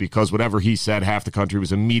scenario because whatever he said, half the country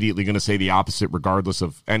was immediately going to say the opposite regardless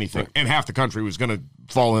of anything. Right. And half the country was going to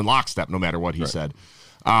fall in lockstep no matter what he said.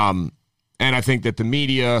 And I think that the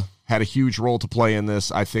media had a huge role to play in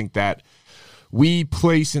this. I think that we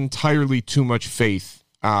place entirely too much faith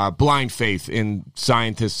blind faith in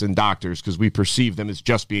scientists and doctors because we perceive them as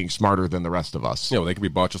just being smarter than the rest of us. You know, they can be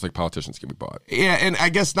bought just like politicians can be bought. Yeah, and I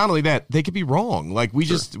guess not only that, they could be wrong. Like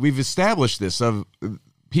we've established this of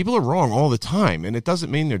people are wrong all the time, and it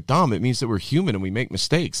doesn't mean they're dumb. It means that we're human and we make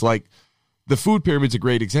mistakes. Like the food pyramid's a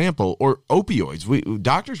great example, or opioids.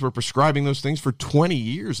 Doctors were prescribing those things for 20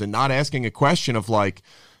 years and not asking a question of like,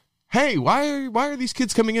 hey, why are these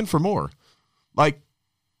kids coming in for more? Like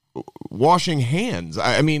washing hands.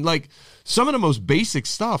 I mean, like some of the most basic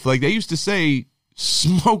stuff. Like they used to say,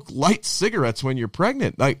 smoke light cigarettes when you're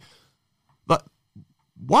pregnant. Like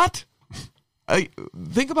what?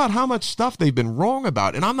 Think about how much stuff they've been wrong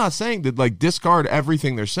about. And I'm not saying that like discard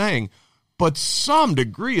everything they're saying, but some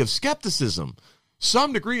degree of skepticism,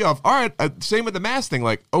 some degree of, all right, same with the mask thing.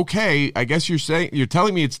 Like, okay, I guess you're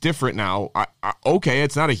telling me it's different now. Okay,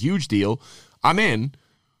 it's not a huge deal. I'm in.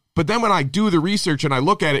 But then when I do the research and I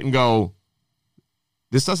look at it and go,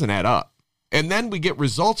 this doesn't add up. And then we get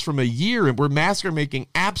results from a year and where masks are making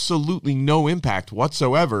absolutely no impact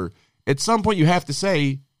whatsoever. At some point you have to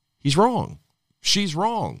say, he's wrong. She's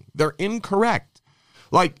wrong. They're incorrect.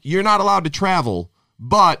 Like, you're not allowed to travel,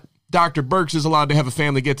 but Dr. Birx is allowed to have a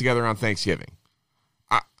family get-together on Thanksgiving.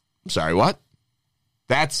 I'm sorry, what?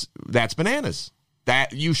 That's bananas.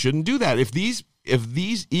 That you shouldn't do that. If these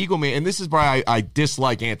egomaniacs, and this is why I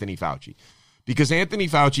dislike Anthony Fauci, because Anthony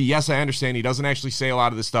Fauci, yes, I understand he doesn't actually say a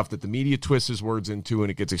lot of the stuff that the media twists his words into and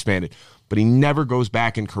it gets expanded, but he never goes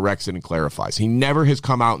back and corrects it and clarifies. He never has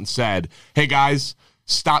come out and said, hey, guys,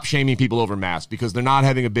 stop shaming people over masks because they're not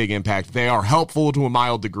having a big impact. They are helpful to a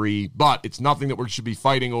mild degree, but it's nothing that we should be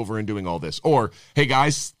fighting over and doing all this. Or, hey,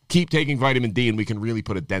 guys, keep taking vitamin D and we can really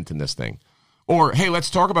put a dent in this thing. Or, hey, let's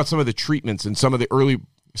talk about some of the treatments and some of the early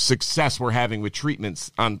success we're having with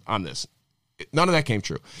treatments on this. None of that came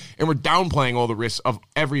true. And we're downplaying all the risks of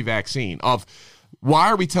every vaccine, of why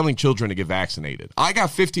are we telling children to get vaccinated? I got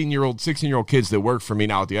 15-year-old, 16-year-old kids that work for me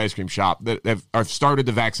now at the ice cream shop that have started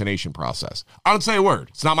the vaccination process. I don't say a word.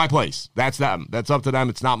 It's not my place. That's them. That's up to them.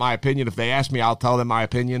 It's not my opinion. If they ask me, I'll tell them my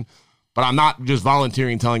opinion. But I'm not just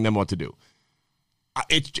volunteering telling them what to do.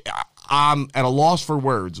 I'm at a loss for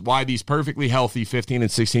words why these perfectly healthy 15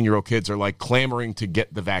 and 16-year-old kids are like clamoring to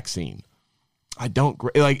get the vaccine.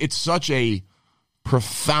 It's such a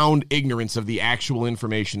profound ignorance of the actual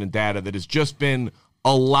information and data that has just been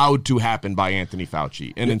allowed to happen by Anthony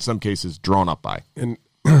Fauci, and in some cases drawn up by. And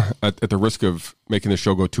at the risk of making the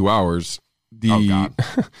show go 2 hours, oh God.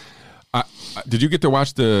 Did you get to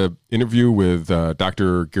watch the interview with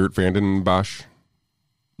Dr. Geert Vanden Bossche?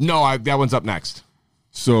 No, that one's up next.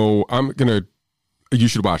 So you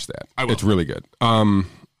should watch that. I will. It's really good. And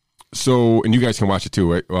you guys can watch it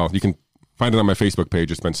too, right? Well, you can find it on my Facebook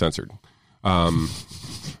page. It's been censored.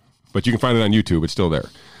 But you can find it on YouTube. It's still there.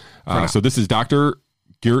 So this is Dr.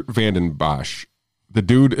 Geert Vanden Bossche. The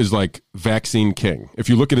dude is like vaccine king. If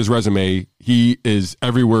you look at his resume, he is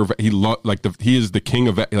everywhere. He is the king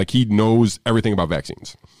of, like, he knows everything about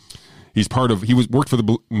vaccines. He worked for the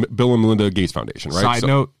Bill and Melinda Gates Foundation, right? Side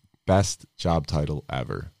note, best job title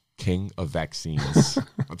ever. King of vaccines.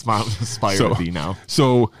 That's my aspire to be now.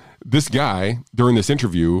 So this guy, during this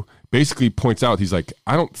interview, basically points out, he's like,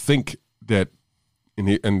 I don't think that,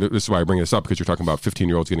 and this is why I bring this up, because you're talking about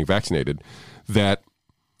 15-year-olds getting vaccinated, that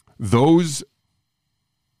those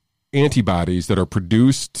antibodies that are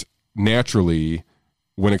produced naturally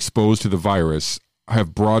when exposed to the virus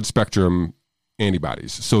have broad spectrum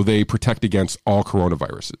antibodies. So they protect against all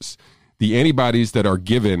coronaviruses. The antibodies that are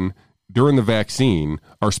given during the vaccine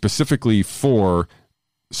are specifically for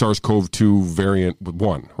SARS-CoV-2 variant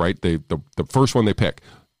 1, right? The first one they pick.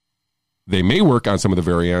 They may work on some of the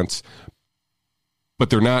variants, but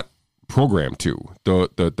they're not programmed to.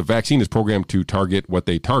 The vaccine is programmed to target what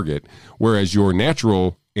they target, whereas your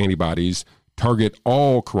natural antibodies target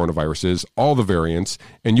all coronaviruses, all the variants,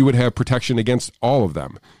 and you would have protection against all of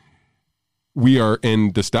them. We are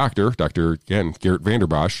in this Dr. Geert Vanden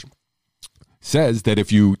Bossche, says that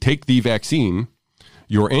if you take the vaccine,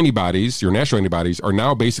 your antibodies, your natural antibodies, are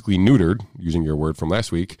now basically neutered, using your word from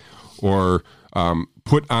last week, or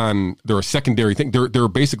put on. They're a secondary thing. They're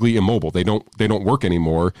basically immobile. They don't work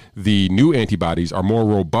anymore. The new antibodies are more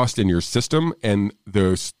robust in your system, and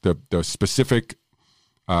the specific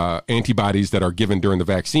antibodies that are given during the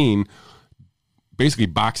vaccine basically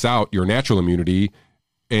box out your natural immunity,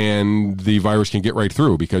 and the virus can get right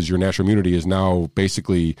through because your natural immunity is now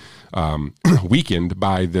basically weakened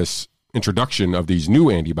by this introduction of these new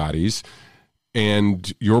antibodies,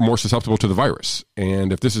 and you're more susceptible to the virus.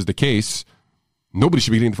 And if this is the case, nobody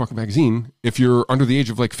should be getting the fucking vaccine if you're under the age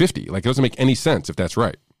of like 50. Like, it doesn't make any sense if that's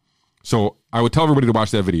right. So I would tell everybody to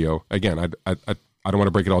watch that video. Again, I don't want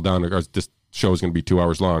to break it all down because this show is going to be 2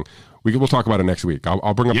 hours long. We'll talk about it next week.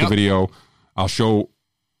 I'll bring up the video. I'll show,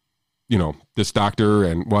 this doctor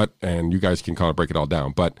and you guys can kind of break it all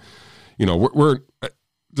down. But, we're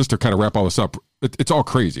just to kind of wrap all this up, it's all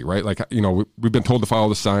crazy, right? Like, we've been told to follow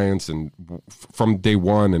the science, and from day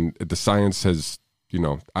one, and the science has,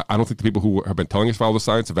 I don't think the people who have been telling us to follow the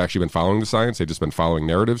science have actually been following the science. They've just been following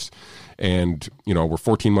narratives. And, we're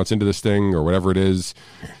 14 months into this thing or whatever it is.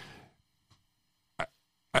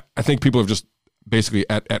 I think people have just basically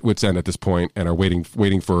at wit's end at this point and are waiting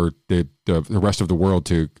for the rest of the world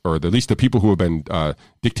to, or at least the people who have been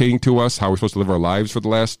dictating to us how we're supposed to live our lives for the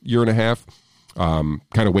last year and a half, kind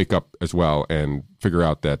of wake up as well and figure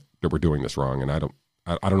out that we're doing this wrong. And I don't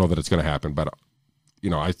know that it's going to happen, but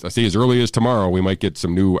I see as early as tomorrow we might get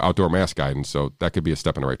some new outdoor mask guidance, so that could be a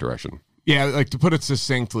step in the right direction. Yeah, like to put it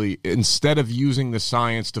succinctly, instead of using the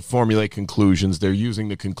science to formulate conclusions, they're using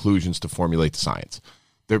the conclusions to formulate the science.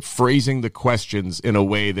 They're phrasing the questions in a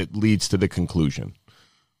way that leads to the conclusion.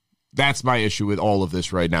 That's my issue with all of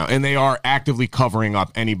this right now. And they are actively covering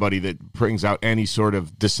up anybody that brings out any sort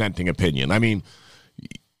of dissenting opinion. I mean,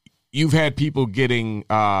 you've had people getting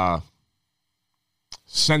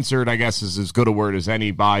censored, I guess is as good a word as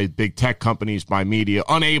any, by big tech companies, by media,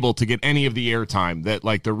 unable to get any of the airtime that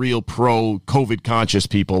like the real pro-COVID conscious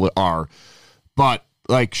people are. But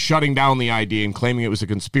like shutting down the idea and claiming it was a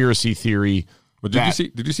conspiracy theory. Well,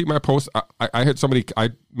 did you see my post? I had somebody. I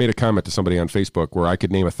made a comment to somebody on Facebook where I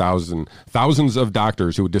could name thousands of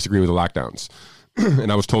doctors who would disagree with the lockdowns,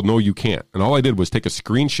 and I was told no, you can't. And all I did was take a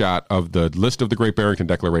screenshot of the list of the Great Barrington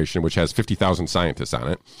Declaration, which has 50,000 scientists on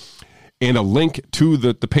it, and a link to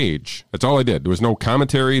the page. That's all I did. There was no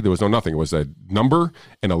commentary. There was no nothing. It was a number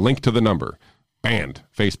and a link to the number. Banned.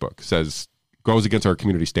 Facebook says goes against our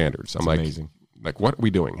community standards. I'm like, amazing. Like, what are we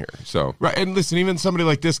doing here? So right, and listen, even somebody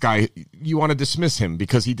like this guy, you want to dismiss him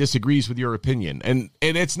because he disagrees with your opinion, and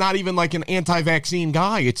it's not even like an anti-vaccine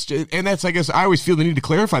guy. It's just, and that's, I guess, I always feel the need to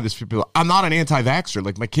clarify this for people. I'm not an anti-vaxxer.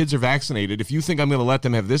 Like, my kids are vaccinated. If you think I'm going to let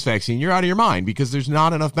them have this vaccine, you're out of your mind, because there's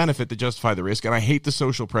not enough benefit to justify the risk, and I hate the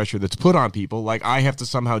social pressure that's put on people. Like, I have to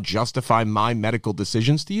somehow justify my medical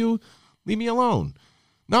decisions to you. Leave me alone.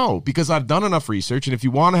 No, because I've done enough research, and if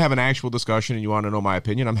you want to have an actual discussion and you want to know my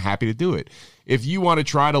opinion, I'm happy to do it. If you want to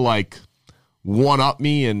try to, like, one-up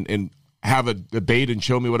me and have a debate and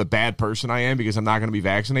show me what a bad person I am because I'm not going to be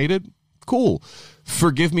vaccinated, cool.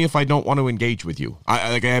 Forgive me if I don't want to engage with you.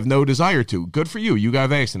 I have no desire to. Good for you. You got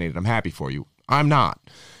vaccinated. I'm happy for you. I'm not.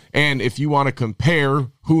 And if you want to compare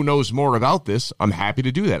who knows more about this, I'm happy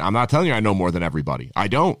to do that. I'm not telling you I know more than everybody. I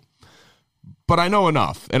don't. But I know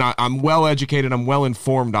enough, and I'm well educated, I'm well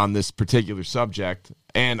informed on this particular subject,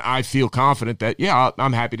 and I feel confident that, yeah,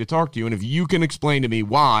 I'm happy to talk to you. And if you can explain to me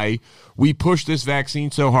why we push this vaccine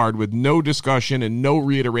so hard with no discussion and no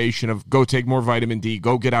reiteration of go take more vitamin D,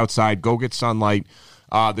 go get outside, go get sunlight,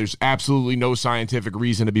 there's absolutely no scientific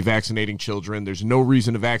reason to be vaccinating children. There's no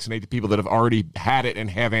reason to vaccinate the people that have already had it and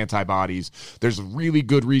have antibodies. There's a really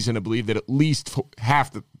good reason to believe that at least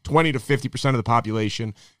half the 20 to 50% of the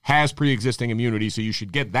population has pre-existing immunity, so you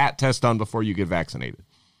should get that test done before you get vaccinated.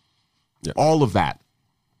 Yeah. All of that.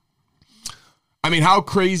 I mean, how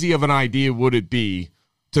crazy of an idea would it be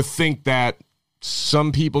to think that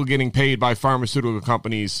some people getting paid by pharmaceutical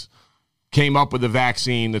companies came up with a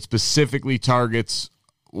vaccine that specifically targets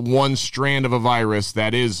one strand of a virus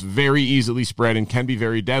that is very easily spread and can be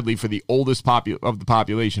very deadly for the oldest of the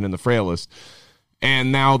population and the frailest.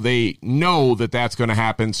 And now they know that that's going to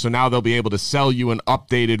happen, so now they'll be able to sell you an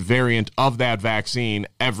updated variant of that vaccine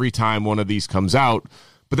every time one of these comes out.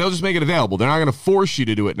 But they'll just make it available. They're not going to force you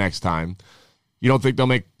to do it next time. You don't think they'll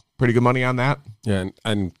make pretty good money on that? Yeah,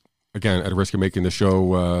 and again, at risk of making the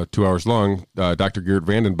show 2 hours long, Dr. Geert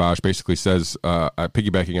Vanden Bossche basically says,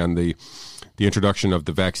 piggybacking on the introduction of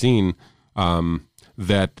the vaccine,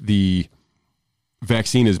 that the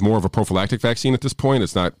vaccine is more of a prophylactic vaccine at this point.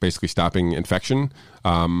 It's not basically stopping infection,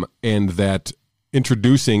 and that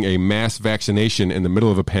introducing a mass vaccination in the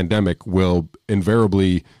middle of a pandemic will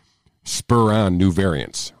invariably spur on new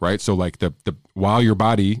variants, right? So like while your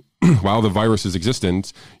body, while the virus is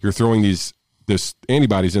existent, you're throwing this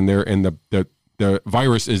antibodies in there, and the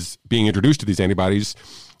virus is being introduced to these antibodies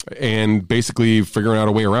and basically figuring out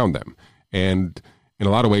a way around them. And in a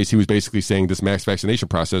lot of ways, he was basically saying this mass vaccination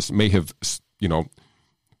process may have,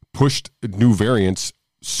 pushed new variants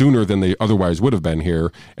sooner than they otherwise would have been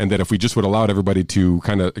here. And that if we just would allowed everybody to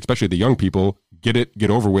kind of, especially the young people, get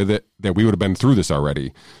over with it, that we would have been through this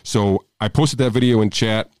already. So I posted that video in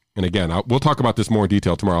chat. And again, we'll talk about this more in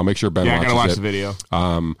detail tomorrow. I'll make sure Ben watches it. Yeah, I gotta watch the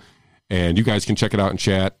video. And you guys can check it out in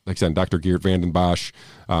chat. Like I said, Dr. Geert Vanden Bossche.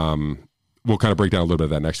 we'll kind of break down a little bit of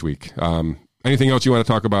that next week. Anything else you want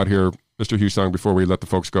to talk about here, Mr. Husong, before we let the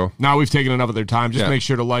folks go? Now we've taken enough of their time. Just make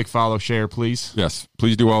sure to like, follow, share, please. Yes,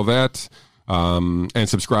 please do all that. And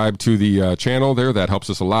subscribe to the channel there. That helps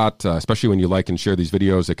us a lot, especially when you like and share these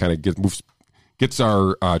videos. It kind of gets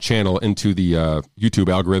our channel into the YouTube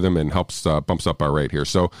algorithm and helps bumps up our rate here.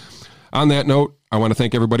 So on that note, I want to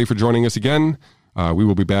thank everybody for joining us again. We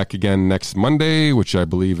will be back again next Monday, which I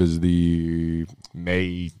believe is the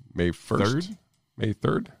May 1st? 3rd? May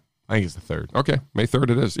 3rd? I think it's the 3rd. Okay, May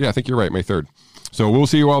 3rd it is. Yeah, I think you're right, May 3rd. So we'll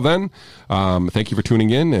see you all then. Thank you for tuning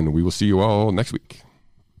in, and we will see you all next week.